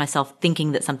catch myself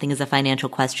thinking that something is a financial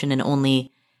question and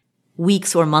only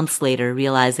weeks or months later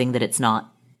realizing that it's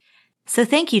not. So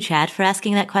thank you, Chad, for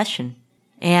asking that question.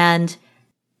 And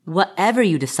whatever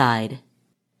you decide,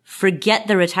 forget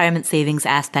the retirement savings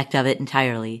aspect of it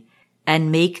entirely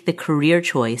and make the career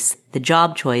choice, the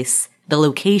job choice, the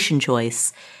location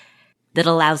choice that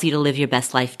allows you to live your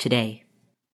best life today.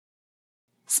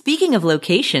 Speaking of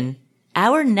location,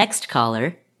 our next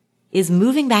caller is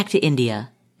moving back to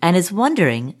India and is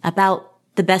wondering about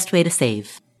the best way to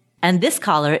save. And this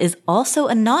caller is also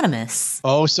anonymous.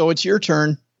 Oh, so it's your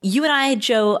turn. You and I,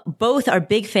 Joe, both are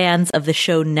big fans of the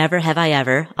show Never Have I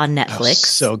Ever on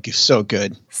Netflix. Oh, so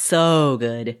good. So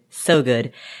good. So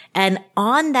good. And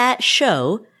on that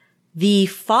show, the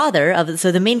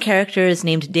main character is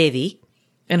named Devi,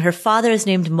 and her father is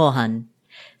named Mohan.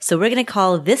 So we're going to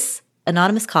call this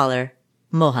anonymous caller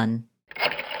Mohan.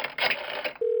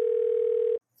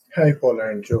 Hi,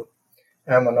 Paula and Joe.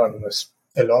 I'm Anonymous,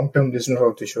 a long-term listener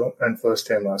of the show and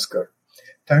first-time asker.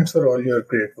 Thanks for all your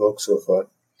great work so far.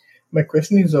 My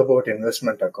question is about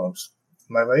investment accounts.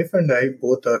 My wife and I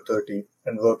both are 30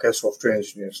 and work as software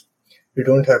engineers. We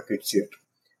don't have kids yet.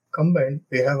 Combined,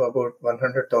 we have about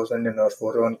 100,000 in our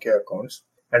 401k accounts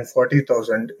and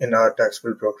 40,000 in our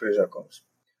taxable brokerage accounts.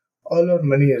 All our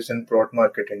money is in broad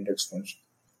market index funds.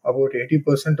 About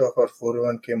 80% of our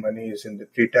 401k money is in the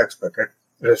pre-tax bucket,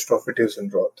 rest of it is in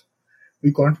Roth.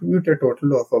 We contribute a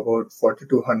total of about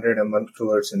 4,200 a month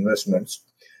towards investments.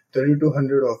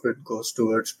 3,200 of it goes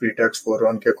towards pre-tax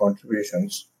 401k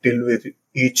contributions till we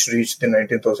each reach the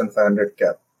 19,500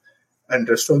 cap, and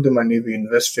rest of the money we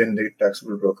invest in the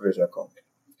taxable brokerage account.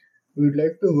 We would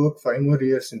like to work 5 more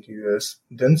years in the US,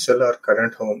 then sell our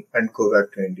current home and go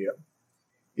back to India.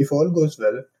 If all goes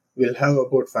well, we'll have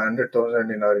about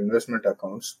 500,000 in our investment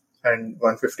accounts and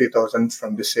 150,000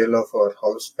 from the sale of our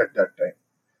house at that time.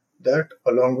 That,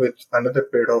 along with another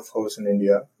paid-off house in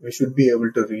India, we should be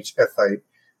able to reach FI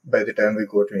by the time we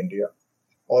go to India,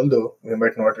 although we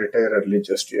might not retire early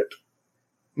just yet.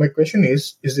 My question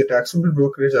is the taxable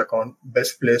brokerage account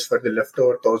best place for the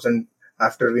leftover 1,000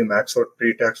 after we max out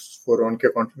pre-tax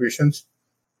 401k contributions?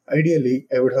 Ideally,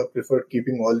 I would have preferred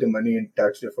keeping all the money in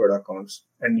tax-deferred accounts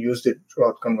and use the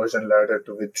Roth conversion ladder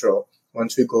to withdraw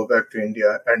once we go back to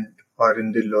India and are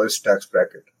in the lowest tax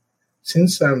bracket.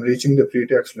 Since I am reaching the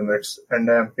pre-tax limits and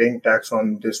I am paying tax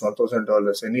on this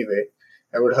 $1,000 anyway,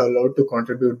 I would have loved to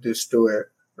contribute this to a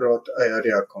Roth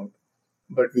IRA account,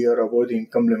 but we are above the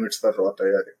income limits for Roth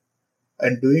IRA.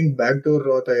 And doing backdoor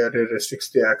Roth IRA restricts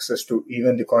the access to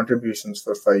even the contributions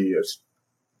for 5 years.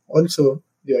 Also,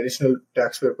 the additional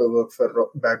tax paperwork for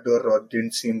backdoor Roth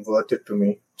didn't seem worth it to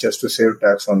me just to save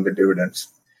tax on the dividends.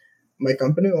 My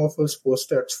company offers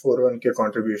post-tax 401k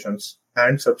contributions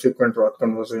and subsequent Roth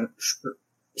conversions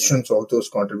of those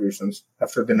contributions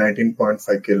after the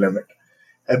 19.5k limit.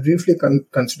 I briefly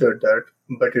considered that,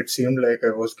 but it seemed like I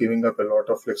was giving up a lot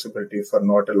of flexibility for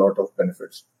not a lot of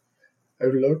benefits. I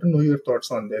would love to know your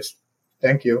thoughts on this.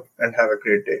 Thank you and have a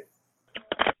great day.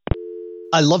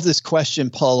 I love this question,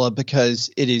 Paula,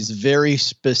 because it is very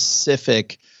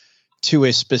specific to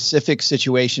a specific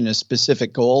situation, a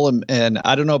specific goal. And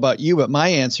I don't know about you, but my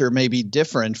answer may be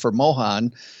different for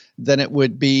Mohan than it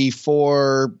would be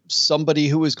for somebody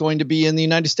who is going to be in the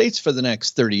United States for the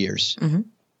next 30 years. Mm-hmm.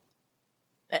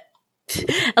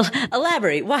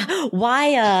 Elaborate.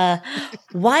 Why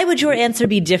would your answer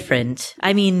be different?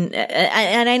 I mean,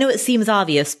 and I know it seems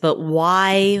obvious, but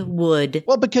why would?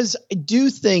 Well, because I do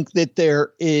think that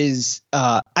there is,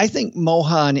 I think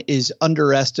Mohan is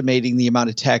underestimating the amount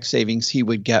of tax savings he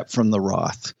would get from the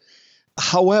Roth.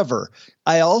 However,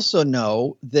 I also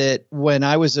know that when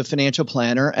I was a financial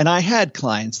planner and I had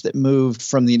clients that moved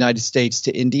from the United States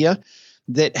to India,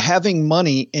 that having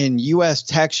money in U.S.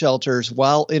 tax shelters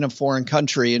while in a foreign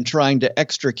country and trying to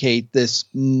extricate this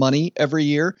money every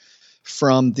year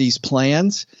from these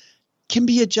plans can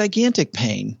be a gigantic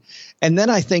pain. And then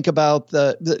I think about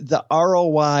the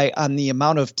ROI on the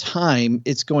amount of time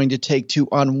it's going to take to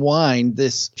unwind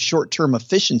this short-term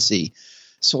efficiency.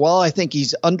 So while I think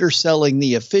he's underselling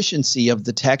the efficiency of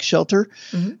the tax shelter,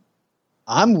 mm-hmm.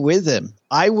 I'm with him.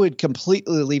 I would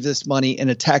completely leave this money in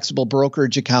a taxable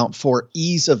brokerage account for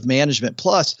ease of management.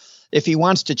 Plus, if he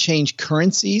wants to change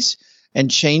currencies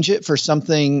and change it for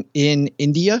something in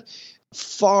India,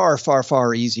 far, far,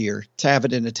 far easier to have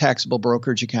it in a taxable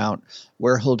brokerage account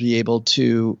where he'll be able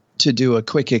to do a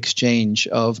quick exchange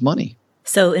of money.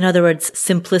 So in other words,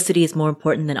 simplicity is more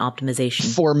important than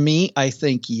optimization. For me, I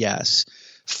think yes.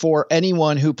 For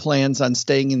anyone who plans on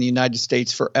staying in the United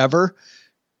States forever,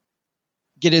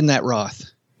 get in that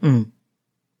Roth.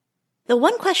 The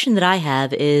one question that I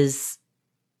have is,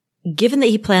 given that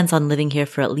he plans on living here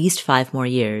for at least 5 more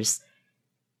years,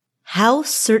 how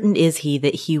certain is he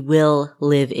that he will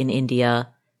live in India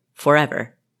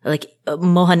forever? Like,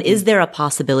 Mohan, is there a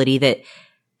possibility that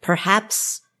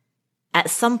perhaps at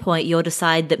some point you'll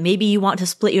decide that maybe you want to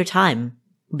split your time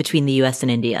between the US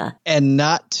and India? And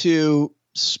not to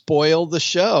spoil the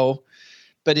show,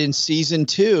 but in season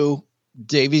 2,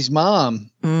 Davy's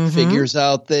mom figures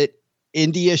out that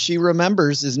India she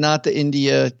remembers is not the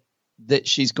India that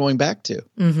she's going back to.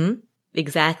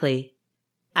 Exactly.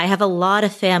 I have a lot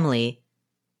of family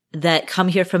that come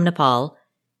here from Nepal,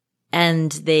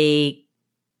 and they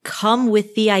come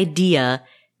with the idea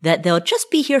that they'll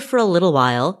just be here for a little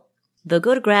while. They'll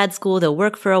go to grad school, they'll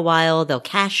work for a while, they'll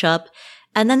cash up,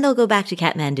 and then they'll go back to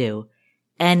Kathmandu.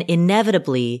 And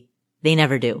inevitably, they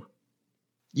never do.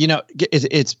 You know,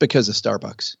 it's because of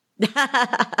Starbucks.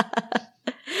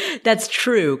 That's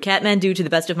true. Kathmandu, to the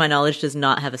best of my knowledge, does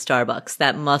not have a Starbucks.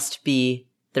 That must be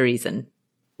the reason.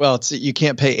 Well, you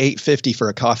can't pay $8.50 for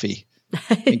a coffee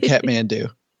in Kathmandu.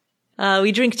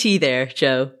 We drink tea there,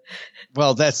 Joe.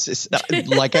 Well, that's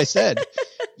like I said,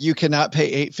 you cannot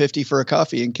pay $8.50 for a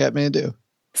coffee in Kathmandu.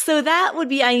 So that would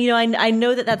be, I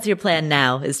know that that's your plan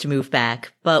now, is to move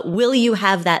back, but will you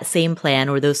have that same plan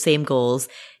or those same goals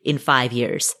in 5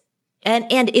 years? And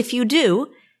if you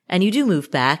do, and you do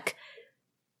move back,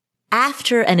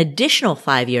 after an additional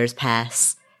 5 years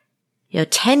pass,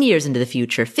 10 years into the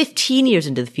future, 15 years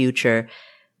into the future,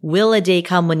 will a day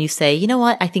come when you say, you know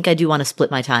what, I think I do want to split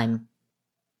my time?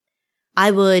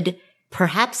 I would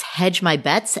perhaps hedge my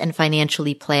bets and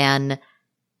financially plan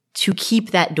to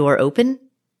keep that door open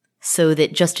so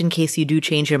that just in case you do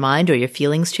change your mind or your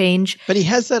feelings change. But he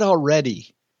has that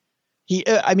already.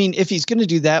 If he's going to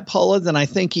do that, Paula, then I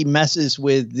think he messes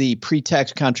with the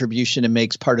pre-tax contribution and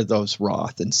makes part of those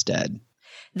Roth instead.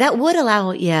 That would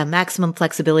allow, maximum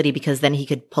flexibility, because then he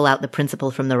could pull out the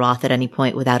principal from the Roth at any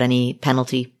point without any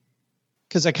penalty.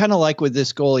 Because I kind of like with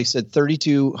this goal, he said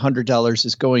 $3,200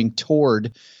 is going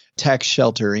toward tax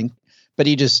sheltering, but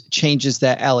he just changes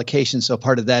that allocation. So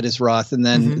part of that is Roth, and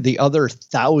then the other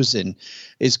 1,000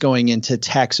 is going into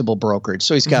taxable brokerage.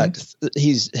 So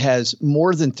he's has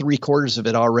more than 3/4 of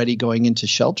it already going into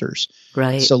shelters.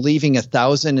 Right. So leaving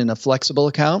 1,000 in a flexible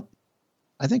account,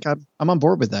 I think I'm on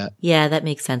board with that. Yeah, that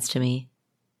makes sense to me.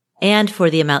 And for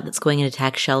the amount that's going into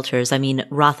tax shelters,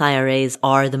 Roth IRAs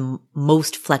are the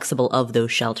most flexible of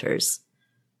those shelters.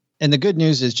 And the good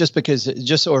news is, just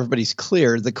so everybody's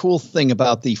clear, the cool thing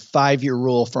about the 5-year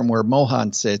rule from where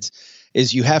Mohan sits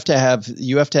is you have to have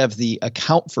the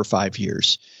account for 5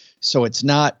 years. So it's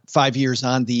not 5 years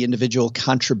on the individual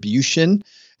contribution.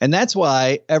 And that's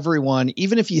why everyone,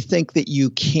 even if you think that you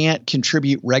can't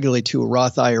contribute regularly to a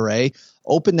Roth IRA,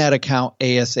 open that account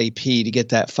ASAP to get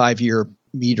that 5-year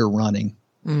meter running.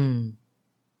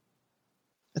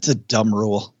 That's a dumb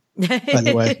rule, by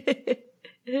the way.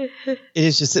 It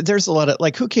is just that there's a lot of,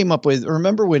 like, who came up with,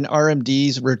 remember when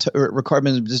RMD's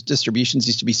requirement of distributions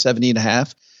used to be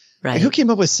 70.5? Right. Like, who came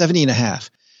up with 70.5?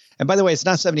 And by the way, it's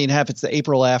not 70.5. It's the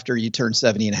April after you turn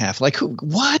 70.5. Like,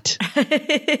 what?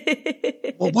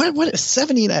 Well, what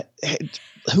 70.5?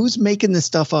 Who's making this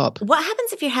stuff up? What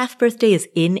happens if your half birthday is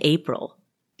in April?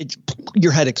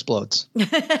 Your head explodes.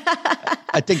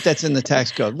 I think that's in the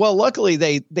tax code. Well, luckily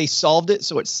they solved it,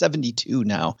 so it's 72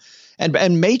 now.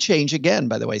 And may change again,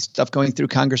 by the way. Stuff going through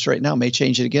Congress right now may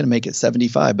change it again and make it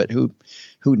 75, but who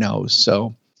knows?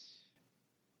 So,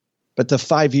 but the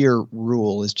 5-year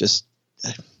rule is just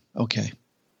okay.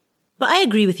 But I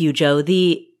agree with you, Joe.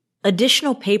 The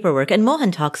additional paperwork, and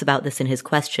Mohan talks about this in his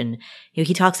question.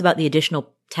 He talks about the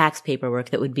additional tax paperwork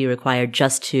that would be required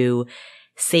just to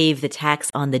save the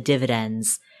tax on the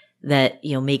dividends that,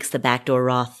 makes the backdoor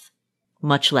Roth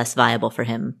much less viable for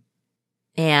him.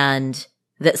 And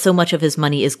that so much of his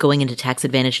money is going into tax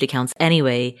advantaged accounts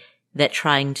anyway, that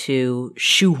trying to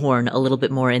shoehorn a little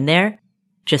bit more in there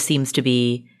just seems to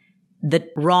be the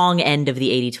wrong end of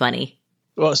the 80-20.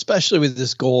 Well, especially with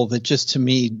this goal that just, to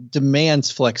me,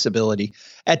 demands flexibility.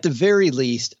 At the very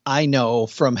least, I know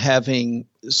from having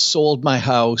sold my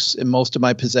house and most of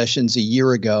my possessions a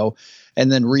year ago, and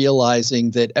then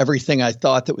realizing that everything I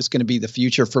thought that was going to be the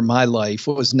future for my life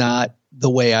was not the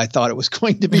way I thought it was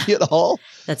going to be at all.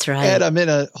 That's right. And I'm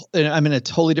in a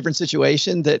totally different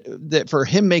situation that for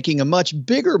him making a much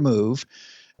bigger move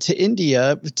to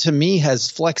India, to me,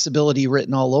 has flexibility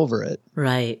written all over it.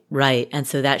 Right. And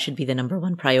so that should be the number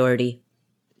one priority.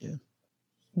 Yeah.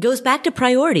 Goes back to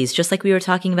priorities, just like we were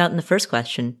talking about in the first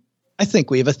question. I think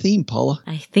we have a theme, Paula.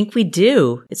 I think we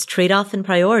do. It's trade-off and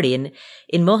priority. And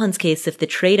in Mohan's case, if the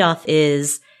trade-off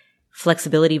is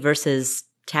flexibility versus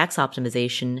tax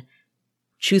optimization,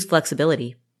 choose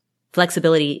flexibility.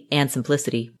 Flexibility and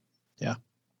simplicity. Yeah.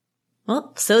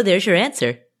 Well, so there's your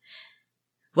answer.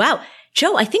 Wow.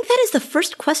 Joe, I think that is the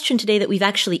first question today that we've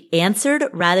actually answered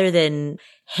rather than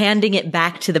handing it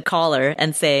back to the caller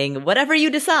and saying, whatever you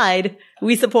decide,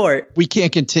 we support. We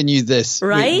can't continue this.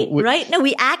 Right? Right? No,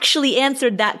 we actually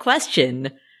answered that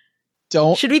question.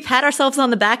 Should we pat ourselves on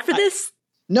the back for this?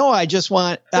 No, I don't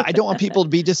want people to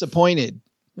be disappointed.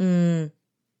 I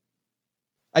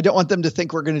don't want them to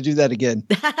think we're going to do that again.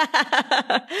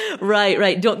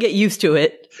 Right. Don't get used to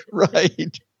it.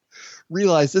 Right.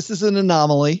 Realize this is an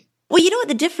anomaly. Well, you know what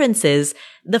the difference is?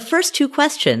 The first two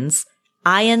questions,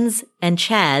 Ian's and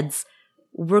Chad's,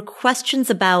 were questions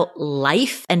about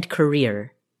life and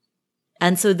career.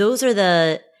 And so those are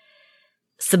the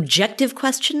subjective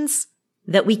questions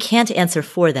that we can't answer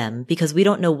for them because we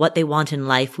don't know what they want in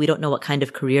life. We don't know what kind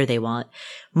of career they want.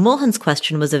 Mohan's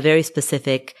question was a very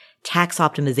specific tax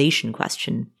optimization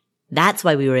question. That's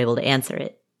why we were able to answer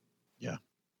it. Yeah.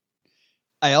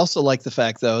 I also like the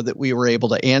fact, though, that we were able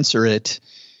to answer it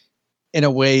in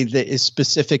a way that is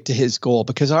specific to his goal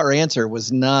because our answer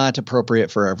was not appropriate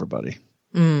for everybody.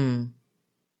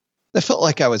 I felt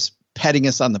like I was patting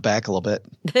us on the back a little bit.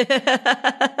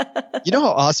 You know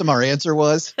how awesome our answer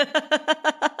was?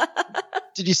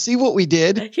 Did you see what we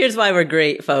did? Here's why we're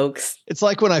great, folks. It's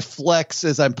like when I flex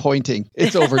as I'm pointing.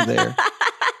 It's over there.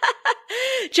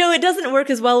 Joe, it doesn't work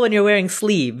as well when you're wearing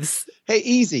sleeves. Hey,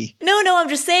 easy. No, I'm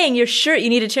just saying your shirt, you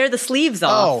need to tear the sleeves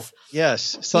off. Oh,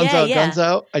 yes. Sun's out, guns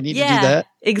out. I need to do that.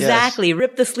 Exactly. Yes.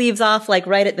 Rip the sleeves off, like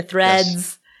right at the threads.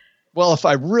 Yes. Well, if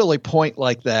I really point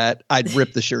like that, I'd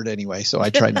rip the shirt anyway, so I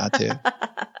try not to.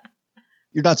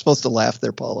 You're not supposed to laugh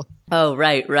there, Paula. Oh,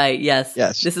 right. Yes.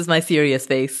 This is my serious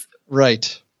face.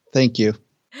 Right. Thank you.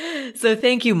 So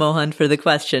thank you, Mohan, for the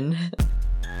question.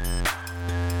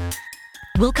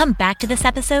 We'll come back to this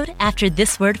episode after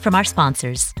this word from our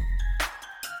sponsors.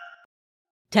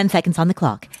 10 seconds on the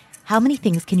clock. How many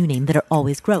things can you name that are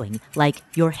always growing? Like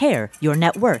your hair, your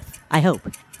net worth, I hope.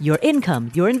 Your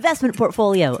income, your investment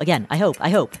portfolio. Again, I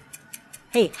hope.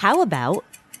 Hey, how about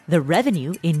the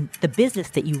revenue in the business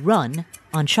that you run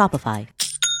on Shopify?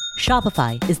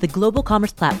 Shopify is the global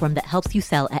commerce platform that helps you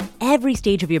sell at every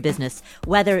stage of your business,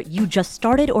 whether you just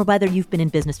started or whether you've been in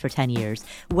business for 10 years,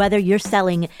 whether you're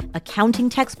selling accounting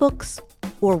textbooks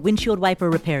or windshield wiper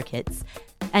repair kits,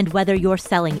 and whether you're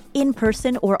selling in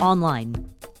person or online.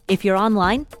 If you're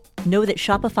online, know that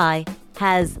Shopify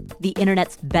has the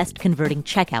internet's best converting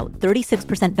checkout,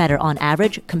 36% better on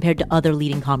average compared to other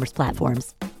leading commerce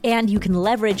platforms. And you can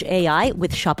leverage AI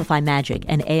with Shopify Magic,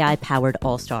 an AI-powered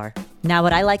all-star. Now,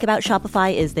 what I like about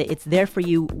Shopify is that it's there for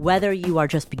you whether you are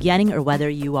just beginning or whether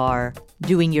you are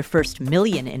doing your first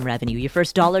million in revenue, your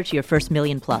first dollar to your first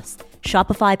million plus.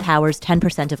 Shopify powers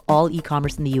 10% of all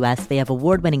e-commerce in the US. They have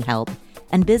award-winning help.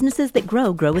 And businesses that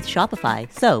grow with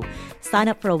Shopify. So sign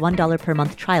up for a $1 per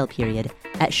month trial period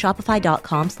at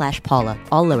shopify.com/Paula,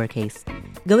 all lowercase.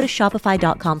 Go to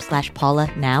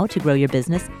shopify.com/Paula now to grow your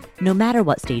business, no matter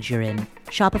what stage you're in.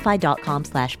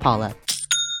 Shopify.com/Paula.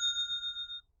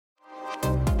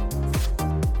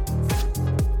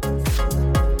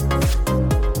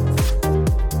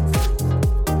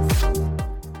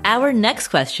 Our next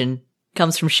question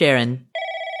comes from Sharon.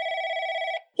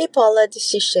 Hey Paula,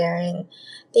 this is Sharon.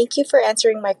 Thank you for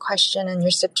answering my question on your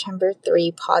September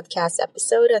 3 podcast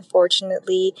episode.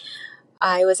 Unfortunately,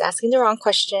 I was asking the wrong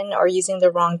question or using the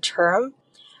wrong term.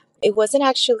 It wasn't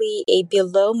actually a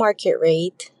below market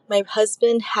rate. My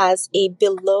husband has a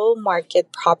below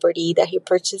market property that he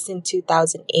purchased in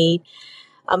 2008.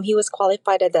 He was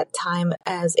qualified at that time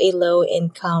as a low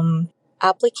income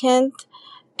applicant.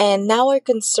 And now our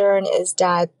concern is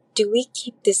that do we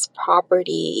keep this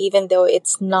property even though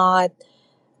it's not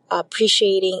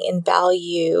appreciating in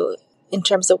value in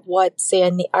terms of what,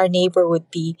 say, our neighbor would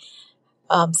be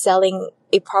selling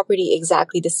a property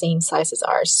exactly the same size as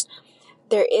ours?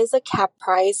 There is a cap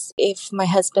price if my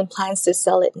husband plans to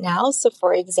sell it now. So,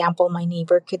 for example, my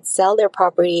neighbor could sell their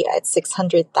property at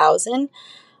 $600,000.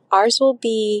 Ours will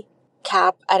be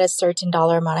capped at a certain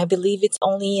dollar amount. I believe it's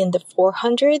only in the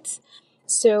 400s.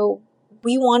 So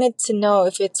we wanted to know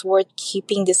if it's worth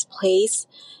keeping this place.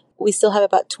 We still have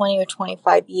about 20 or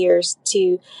 25 years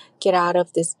to get out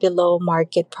of this below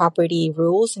market property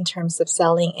rules in terms of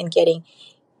selling and getting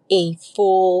a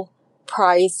full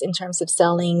price in terms of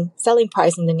selling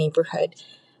price in the neighborhood.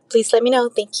 Please let me know.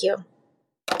 Thank you.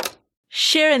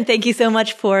 Sharon, thank you so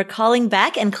much for calling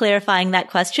back and clarifying that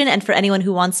question. And for anyone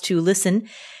who wants to listen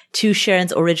to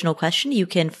Sharon's original question, you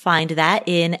can find that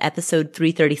in episode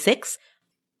 336.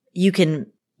 You can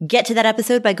get to that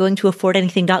episode by going to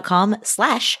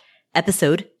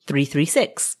affordanything.com/episode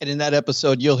 336. And in that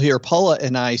episode, you'll hear Paula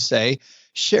and I say,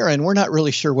 Sharon, we're not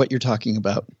really sure what you're talking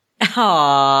about.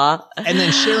 Aww. And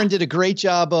then Sharon did a great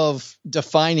job of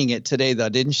defining it today, though,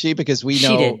 didn't she? Because we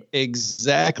know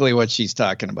exactly what she's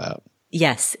talking about.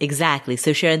 Yes, exactly.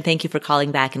 So Sharon, thank you for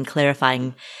calling back and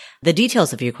clarifying the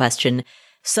details of your question.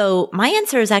 So my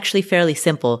answer is actually fairly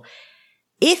simple.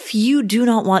 If you do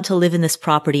not want to live in this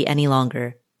property any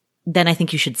longer, then I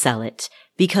think you should sell it.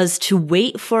 Because to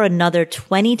wait for another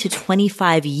 20 to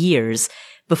 25 years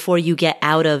before you get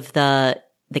out of the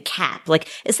cap, like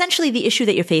essentially the issue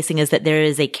that you're facing is that there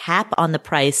is a cap on the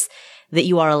price that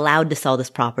you are allowed to sell this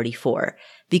property for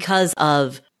because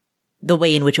of the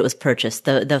way in which it was purchased,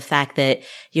 the fact that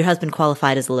your husband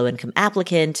qualified as a low income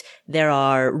applicant. There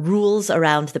are rules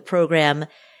around the program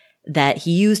that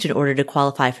he used in order to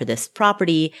qualify for this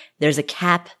property. There's a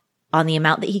cap on the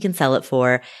amount that he can sell it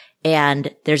for.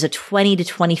 And there's a 20 to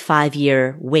 25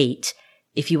 year wait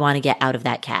if you want to get out of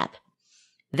that cap.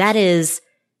 That is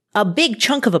a big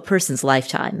chunk of a person's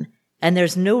lifetime. And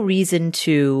there's no reason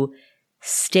to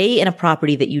stay in a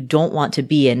property that you don't want to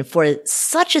be in for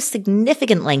such a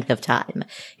significant length of time.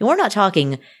 And we're not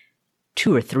talking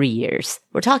 2 or 3 years.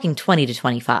 We're talking 20 to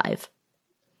 25.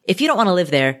 If you don't want to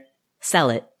live there, sell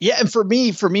it. Yeah. And for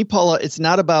me, Paula, it's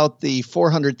not about the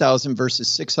 400,000 versus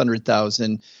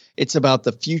 600,000. It's about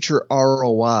the future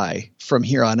ROI from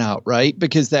here on out, right?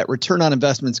 Because that return on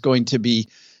investment is going to be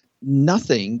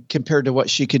nothing compared to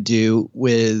what she could do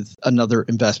with another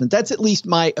investment. That's at least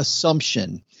my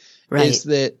assumption, right? Is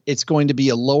that it's going to be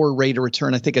a lower rate of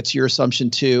return. I think it's your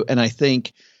assumption too. And I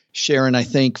think, Sharon,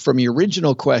 from your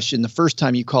original question, the first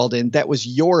time you called in, that was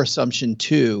your assumption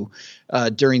too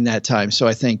during that time. So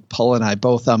I think Paul and I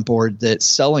both on board that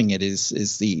selling it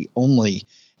is the only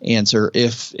answer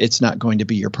if it's not going to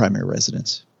be your primary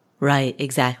residence. Right,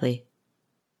 exactly.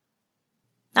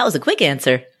 That was a quick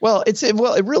answer. Well,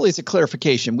 it really is a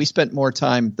clarification. We spent more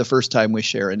time the first time with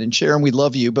Sharon. And Sharon, we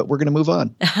love you, but we're going to move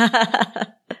on.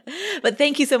 But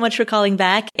thank you so much for calling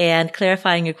back and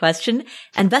clarifying your question.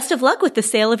 And best of luck with the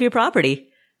sale of your property.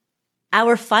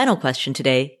 Our final question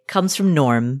today comes from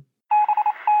Norm.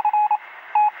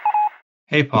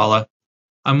 Hey, Paula.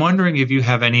 I'm wondering if you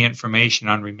have any information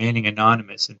on remaining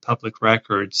anonymous in public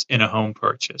records in a home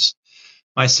purchase.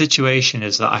 My situation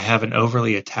is that I have an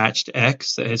overly attached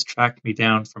ex that has tracked me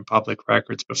down from public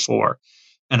records before,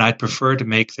 and I'd prefer to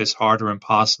make this hard or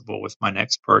impossible with my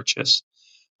next purchase.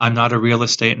 I'm not a real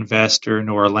estate investor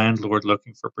nor a landlord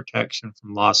looking for protection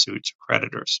from lawsuits or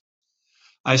creditors.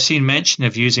 I've seen mention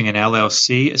of using an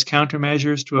LLC as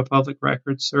countermeasures to a public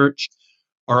records search,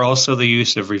 or also the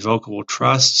use of revocable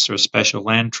trusts or special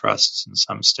land trusts in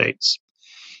some states.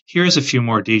 Here's a few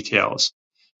more details.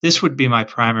 This would be my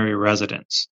primary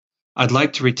residence. I'd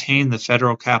like to retain the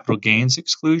federal capital gains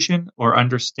exclusion or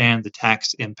understand the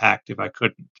tax impact if I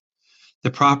couldn't.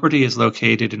 The property is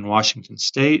located in Washington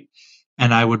State,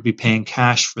 and I would be paying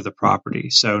cash for the property,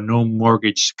 so no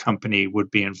mortgage company would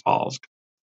be involved.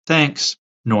 Thanks,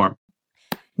 Norm.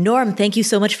 Norm, thank you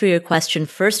so much for your question.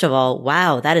 First of all,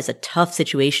 wow, that is a tough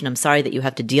situation. I'm sorry that you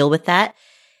have to deal with that.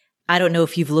 I don't know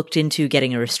if you've looked into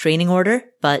getting a restraining order,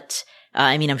 but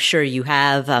I'm sure you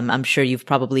have. I'm sure you've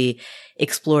probably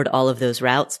explored all of those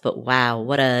routes, but wow,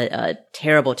 what a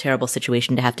terrible, terrible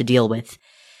situation to have to deal with.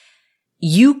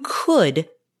 You could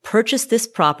purchase this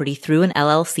property through an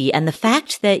LLC, and the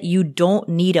fact that you don't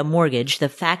need a mortgage, the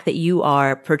fact that you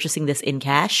are purchasing this in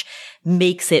cash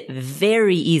makes it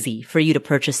very easy for you to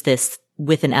purchase this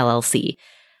with an LLC.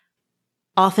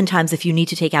 Oftentimes, if you need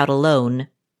to take out a loan,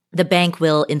 the bank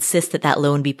will insist that that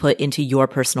loan be put into your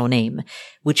personal name,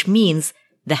 which means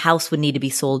the house would need to be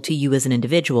sold to you as an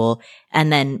individual,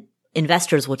 and then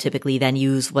investors will typically then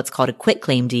use what's called a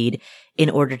quitclaim deed in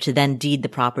order to then deed the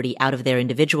property out of their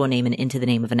individual name and into the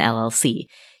name of an LLC.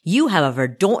 You, however,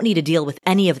 don't need to deal with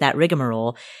any of that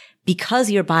rigmarole. Because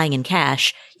you're buying in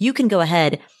cash, you can go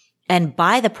ahead and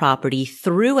buy the property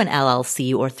through an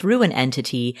LLC or through an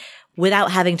entity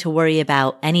without having to worry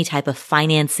about any type of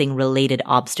financing related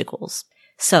obstacles.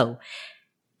 So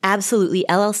absolutely,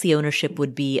 LLC ownership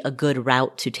would be a good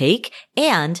route to take.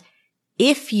 And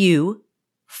if you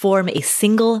form a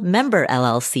single member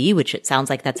LLC, which it sounds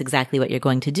like that's exactly what you're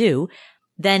going to do,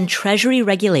 then Treasury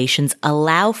regulations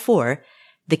allow for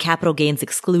the capital gains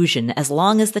exclusion as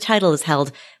long as the title is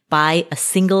held by a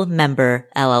single member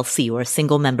LLC or a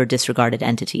single member disregarded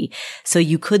entity. So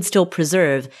you could still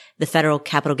preserve the federal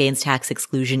capital gains tax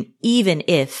exclusion even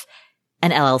if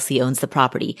an LLC owns the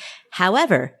property.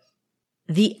 However,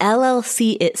 the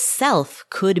LLC itself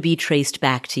could be traced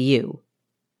back to you.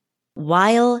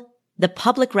 While the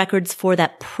public records for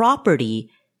that property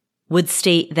would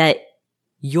state that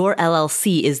your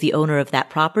LLC is the owner of that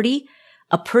property,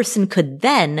 a person could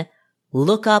then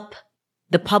look up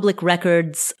the public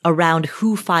records around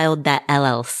who filed that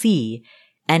LLC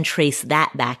and trace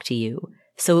that back to you.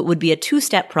 So it would be a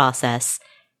two-step process,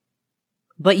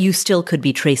 but you still could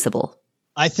be traceable.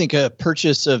 I think a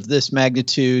purchase of this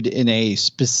magnitude in a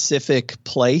specific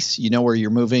place, where you're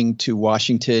moving to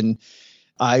Washington,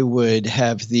 I would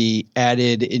have the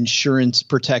added insurance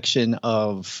protection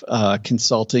of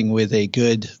consulting with a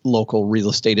good local real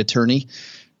estate attorney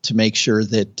to make sure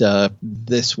that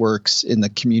this works in the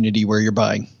community where you're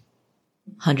buying.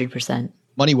 100%.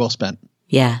 Money well spent.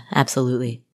 Yeah,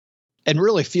 absolutely. And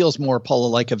really feels more, Paula,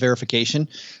 like a verification.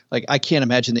 Like, I can't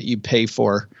imagine that you'd pay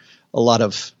for a lot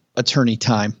of attorney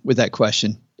time with that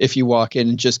question if you walk in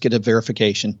and just get a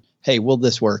verification. Hey, will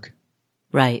this work?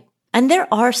 Right. And there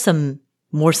are some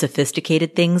more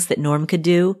sophisticated things that Norm could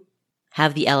do.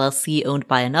 Have the LLC owned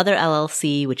by another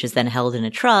LLC, which is then held in a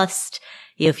trust.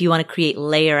 If you want to create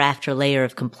layer after layer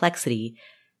of complexity,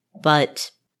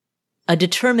 but a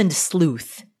determined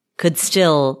sleuth could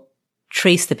still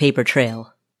trace the paper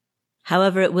trail.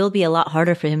 However, it will be a lot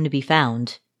harder for him to be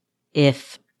found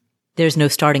if there's no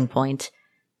starting point.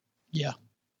 Yeah.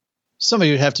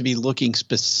 Somebody would have to be looking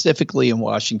specifically in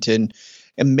Washington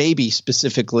and maybe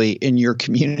specifically in your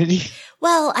community.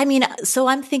 Well, so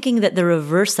I'm thinking that the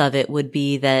reverse of it would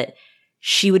be that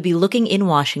she would be looking in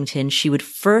Washington. She would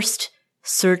first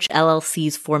search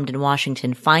LLCs formed in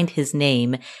Washington, find his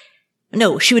name.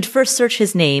 No, she would first search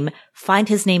his name, find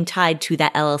his name tied to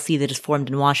that LLC that is formed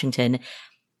in Washington,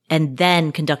 and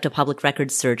then conduct a public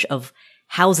records search of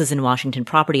houses in Washington,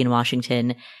 property in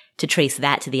Washington, to trace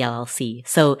that to the LLC.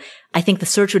 So I think the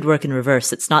search would work in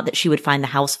reverse. It's not that she would find the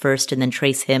house first and then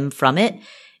trace him from it.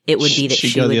 It would be that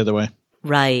she'd go the other way.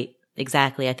 Right.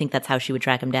 Exactly. I think that's how she would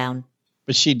track him down.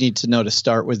 But she'd need to know to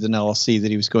start with an LLC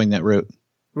that he was going that route.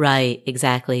 Right.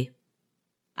 Exactly.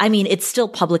 It's still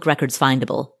public records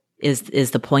findable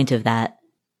is the point of that.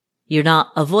 You're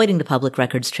not avoiding the public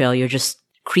records trail. You're just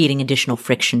creating additional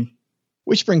friction.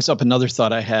 Which brings up another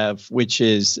thought I have, which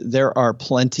is there are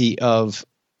plenty of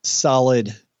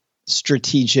solid,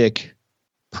 strategic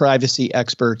privacy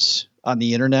experts on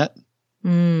the internet.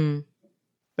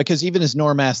 Because even as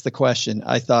Norm asked the question,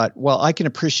 I thought, well, I can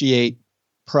appreciate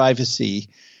privacy.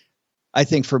 I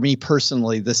think for me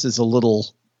personally, this is a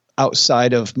little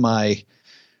outside of my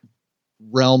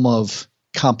realm of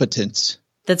competence.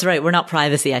 That's right. We're not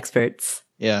privacy experts.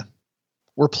 Yeah.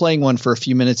 We're playing one for a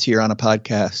few minutes here on a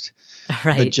podcast.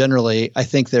 Right. But generally, I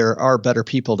think there are better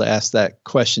people to ask that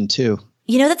question too.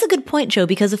 That's a good point, Joe,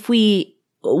 because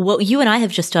what you and I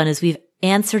have just done is we've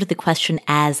answered the question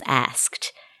as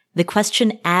asked. The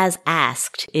question as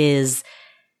asked is,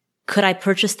 could I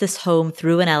purchase this home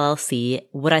through an LLC?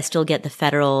 Would I still get the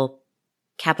federal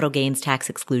capital gains tax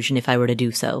exclusion if I were to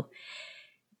do so?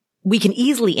 We can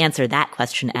easily answer that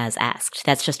question as asked.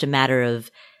 That's just a matter of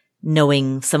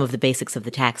knowing some of the basics of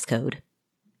the tax code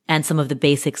and some of the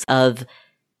basics of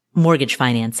mortgage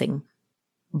financing.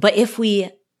 But if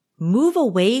we move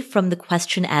away from the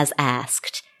question as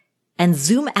asked and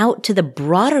zoom out to the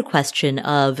broader question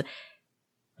of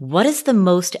what is the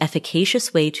most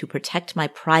efficacious way to protect my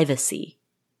privacy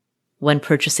when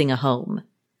purchasing a home?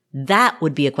 That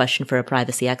would be a question for a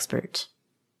privacy expert.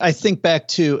 I think back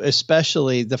to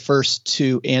especially the first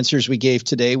two answers we gave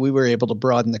today, we were able to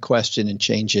broaden the question and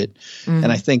change it. Mm-hmm.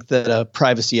 And I think that a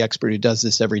privacy expert who does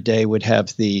this every day would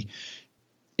have the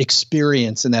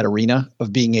experience in that arena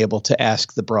of being able to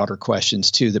ask the broader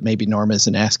questions too that maybe Norm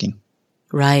isn't asking.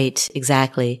 Right,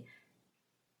 exactly.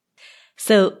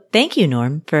 So thank you,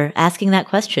 Norm, for asking that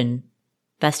question.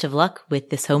 Best of luck with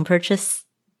this home purchase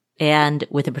and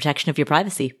with the protection of your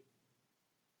privacy.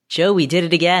 Joe, we did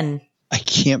it again. I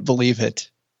can't believe it.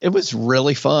 It was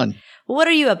really fun. What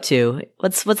are you up to?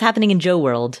 What's happening in Joe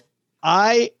world?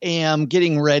 I am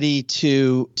getting ready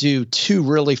to do two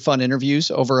really fun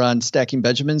interviews over on Stacking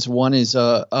Benjamins. One is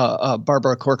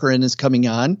Barbara Corcoran is coming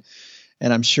on,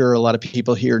 and I'm sure a lot of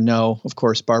people here know, of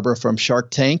course, Barbara from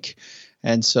Shark Tank.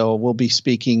 And so we'll be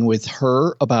speaking with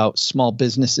her about small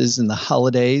businesses in the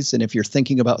holidays. And if you're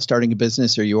thinking about starting a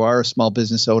business, or you are a small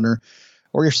business owner,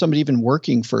 or you're somebody even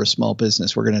working for a small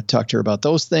business, we're going to talk to her about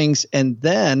those things. And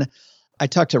then I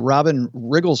talked to Robin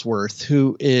Rigglesworth,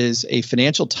 who is a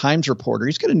Financial Times reporter.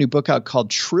 He's got a new book out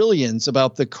called Trillions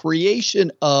about the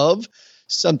creation of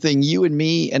something you and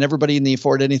me and everybody in the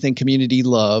Afford Anything community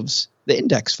loves, the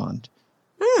index fund.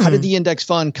 How did the index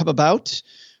fund come about?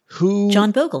 John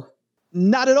Bogle.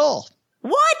 Not at all.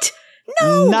 What?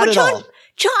 No, not at all.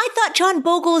 I thought John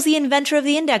Bogle was the inventor of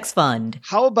the index fund.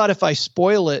 How about if I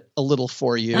spoil it a little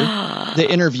for you, the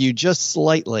interview, just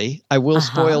slightly? I will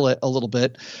spoil it a little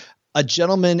bit. A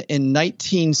gentleman in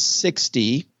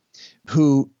 1960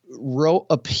 who wrote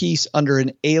a piece under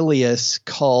an alias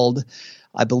called,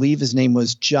 I believe his name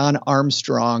was John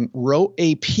Armstrong, wrote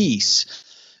a piece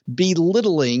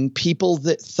belittling people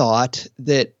that thought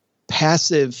that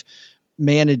passive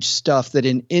managed stuff, that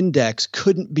an index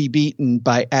couldn't be beaten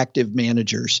by active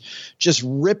managers, just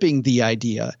ripping the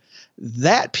idea.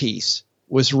 That piece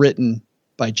was written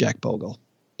by Jack Bogle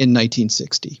in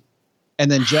 1960. And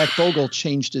then Jack Bogle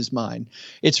changed his mind.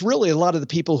 It's really a lot of the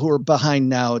people who are behind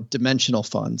now dimensional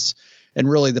funds and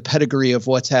really the pedigree of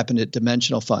what's happened at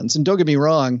dimensional funds. And don't get me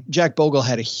wrong, Jack Bogle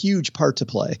had a huge part to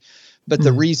play. But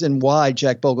the reason why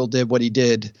Jack Bogle did what he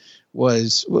did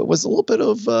was a little bit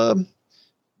of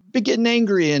getting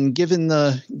angry and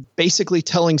basically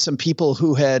telling some people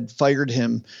who had fired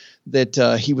him that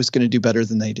he was going to do better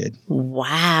than they did.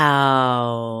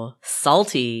 Wow.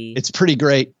 Salty. It's pretty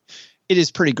great. It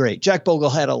is pretty great. Jack Bogle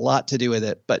had a lot to do with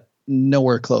it, but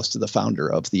nowhere close to the founder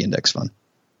of the index fund.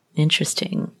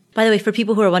 Interesting. By the way, for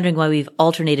people who are wondering why we've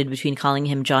alternated between calling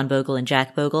him John Bogle and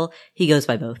Jack Bogle, he goes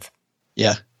by both.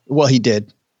 Yeah. Well, he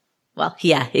did. Well,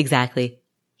 yeah, exactly.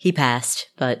 He passed,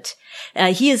 but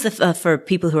he is for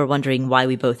people who are wondering why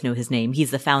we both know his name,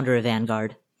 he's the founder of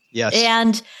Vanguard. Yes.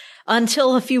 And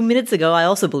until a few minutes ago, I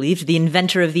also believed the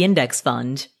inventor of the index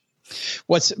fund.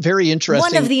 What's very interesting.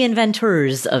 One of the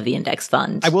inventors of the index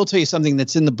fund. I will tell you something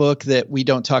that's in the book that we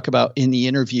don't talk about in the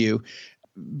interview,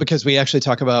 because we actually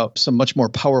talk about some much more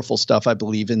powerful stuff, I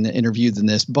believe, in the interview than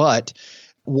this. But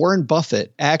Warren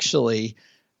Buffett actually,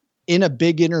 in a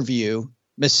big interview,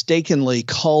 mistakenly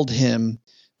called him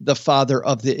the father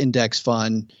of the index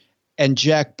fund, and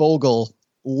Jack Bogle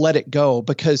let it go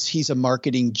because he's a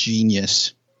marketing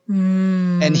genius.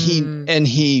 And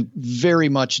he very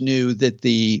much knew that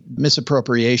the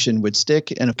misappropriation would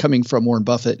stick, and coming from Warren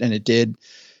Buffett, and it did.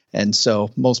 And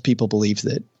so most people believe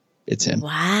that it's him.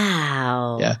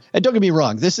 Wow. Yeah. And don't get me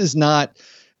wrong, this is not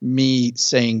me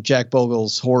saying Jack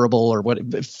Bogle's horrible or what,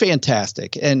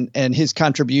 fantastic. And his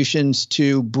contributions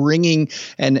to bringing,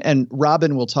 and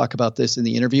Robin will talk about this in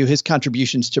the interview, his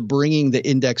contributions to bringing the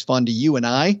index fund to you and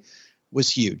I was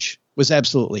huge, was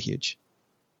absolutely huge.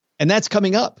 And that's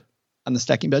coming up on the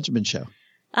Stacking Benjamin Show.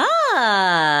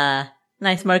 Ah,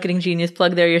 nice marketing genius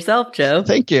plug there yourself, Joe.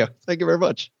 Thank you. Thank you very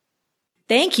much.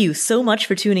 Thank you so much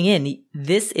for tuning in.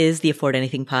 This is the Afford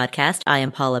Anything podcast. I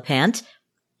am Paula Pant.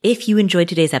 If you enjoyed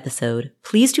today's episode,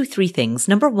 please do 3 things.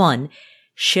 Number 1,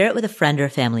 share it with a friend or a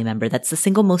family member. That's the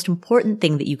single most important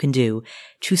thing that you can do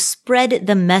to spread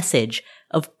the message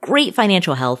of great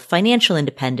financial health, financial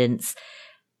independence,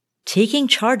 taking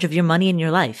charge of your money and your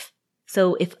life.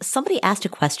 So if somebody asked a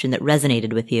question that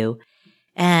resonated with you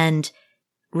and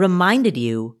reminded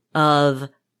you of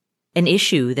an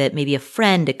issue that maybe a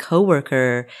friend, a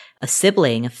coworker, a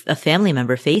sibling, a family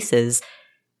member faces,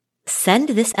 send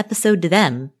this episode to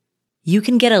them. You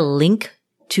can get a link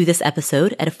to this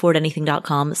episode at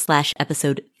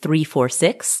affordanything.com/episode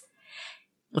 346.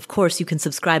 Of course, you can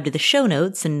subscribe to the show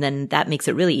notes, and then that makes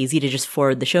it really easy to just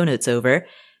forward the show notes over.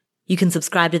 You can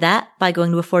subscribe to that by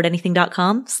going to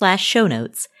affordanything.com/show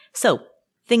notes. So,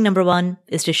 thing number 1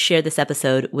 is to share this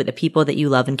episode with the people that you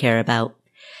love and care about.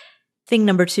 Thing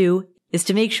number 2 is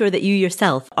to make sure that you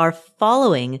yourself are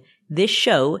following this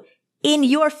show in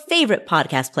your favorite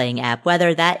podcast playing app,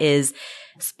 whether that is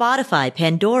Spotify,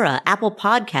 Pandora, Apple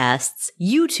Podcasts,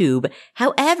 YouTube,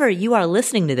 however you are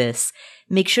listening to this.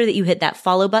 Make sure that you hit that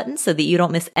follow button so that you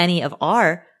don't miss any of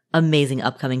our amazing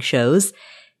upcoming shows.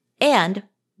 And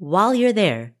while you're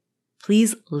there,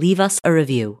 please leave us a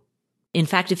review. In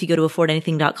fact, if you go to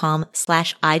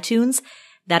affordanything.com/iTunes,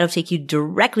 that'll take you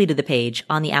directly to the page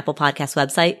on the Apple Podcast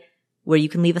website where you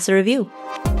can leave us a review.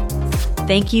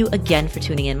 Thank you again for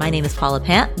tuning in. My name is Paula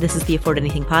Pant. This is the Afford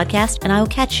Anything podcast, and I will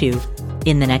catch you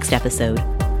in the next episode.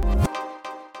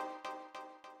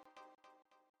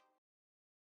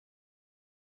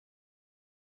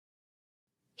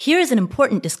 Here is an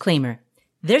important disclaimer.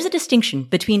 There's a distinction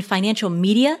between financial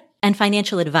media and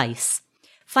financial advice.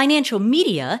 Financial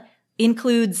media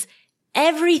includes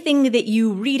Everything that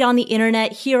you read on the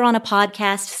internet, hear on a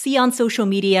podcast, see on social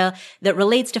media that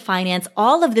relates to finance,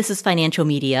 all of this is financial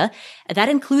media. That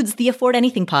includes the Afford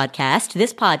Anything podcast,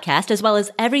 this podcast, as well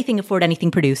as everything Afford Anything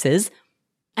produces.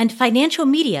 And financial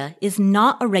media is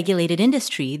not a regulated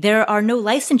industry. There are no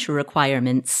licensure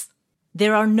requirements.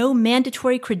 There are no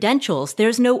mandatory credentials.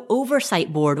 There's no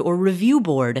oversight board or review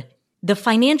board. The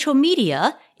financial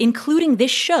media, including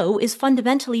this show, is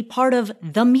fundamentally part of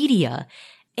the media.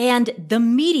 And the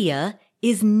media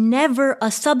is never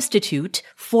a substitute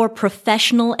for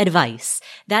professional advice.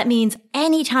 That means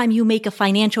anytime you make a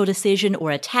financial decision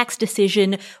or a tax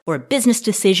decision or a business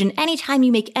decision, anytime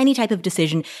you make any type of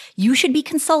decision, you should be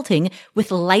consulting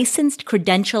with licensed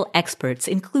credential experts,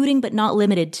 including but not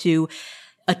limited to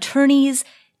attorneys,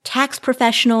 tax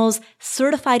professionals,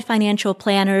 certified financial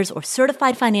planners, or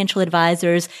certified financial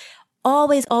advisors.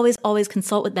 Always, always, always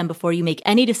consult with them before you make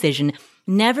any decision.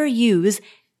 Never use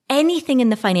anything in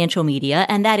the financial media,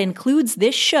 and that includes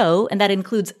this show, and that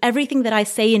includes everything that I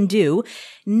say and do.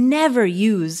 Never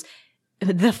use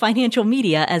the financial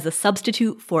media as a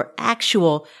substitute for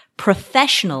actual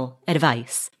professional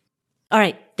advice. All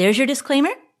right, there's your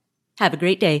disclaimer. Have a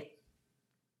great day.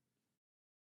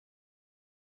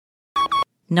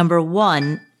 Number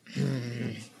one,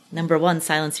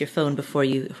 silence your phone before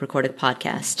you record a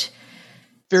podcast.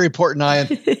 Very important, Ian.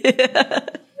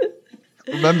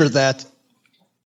 Remember that.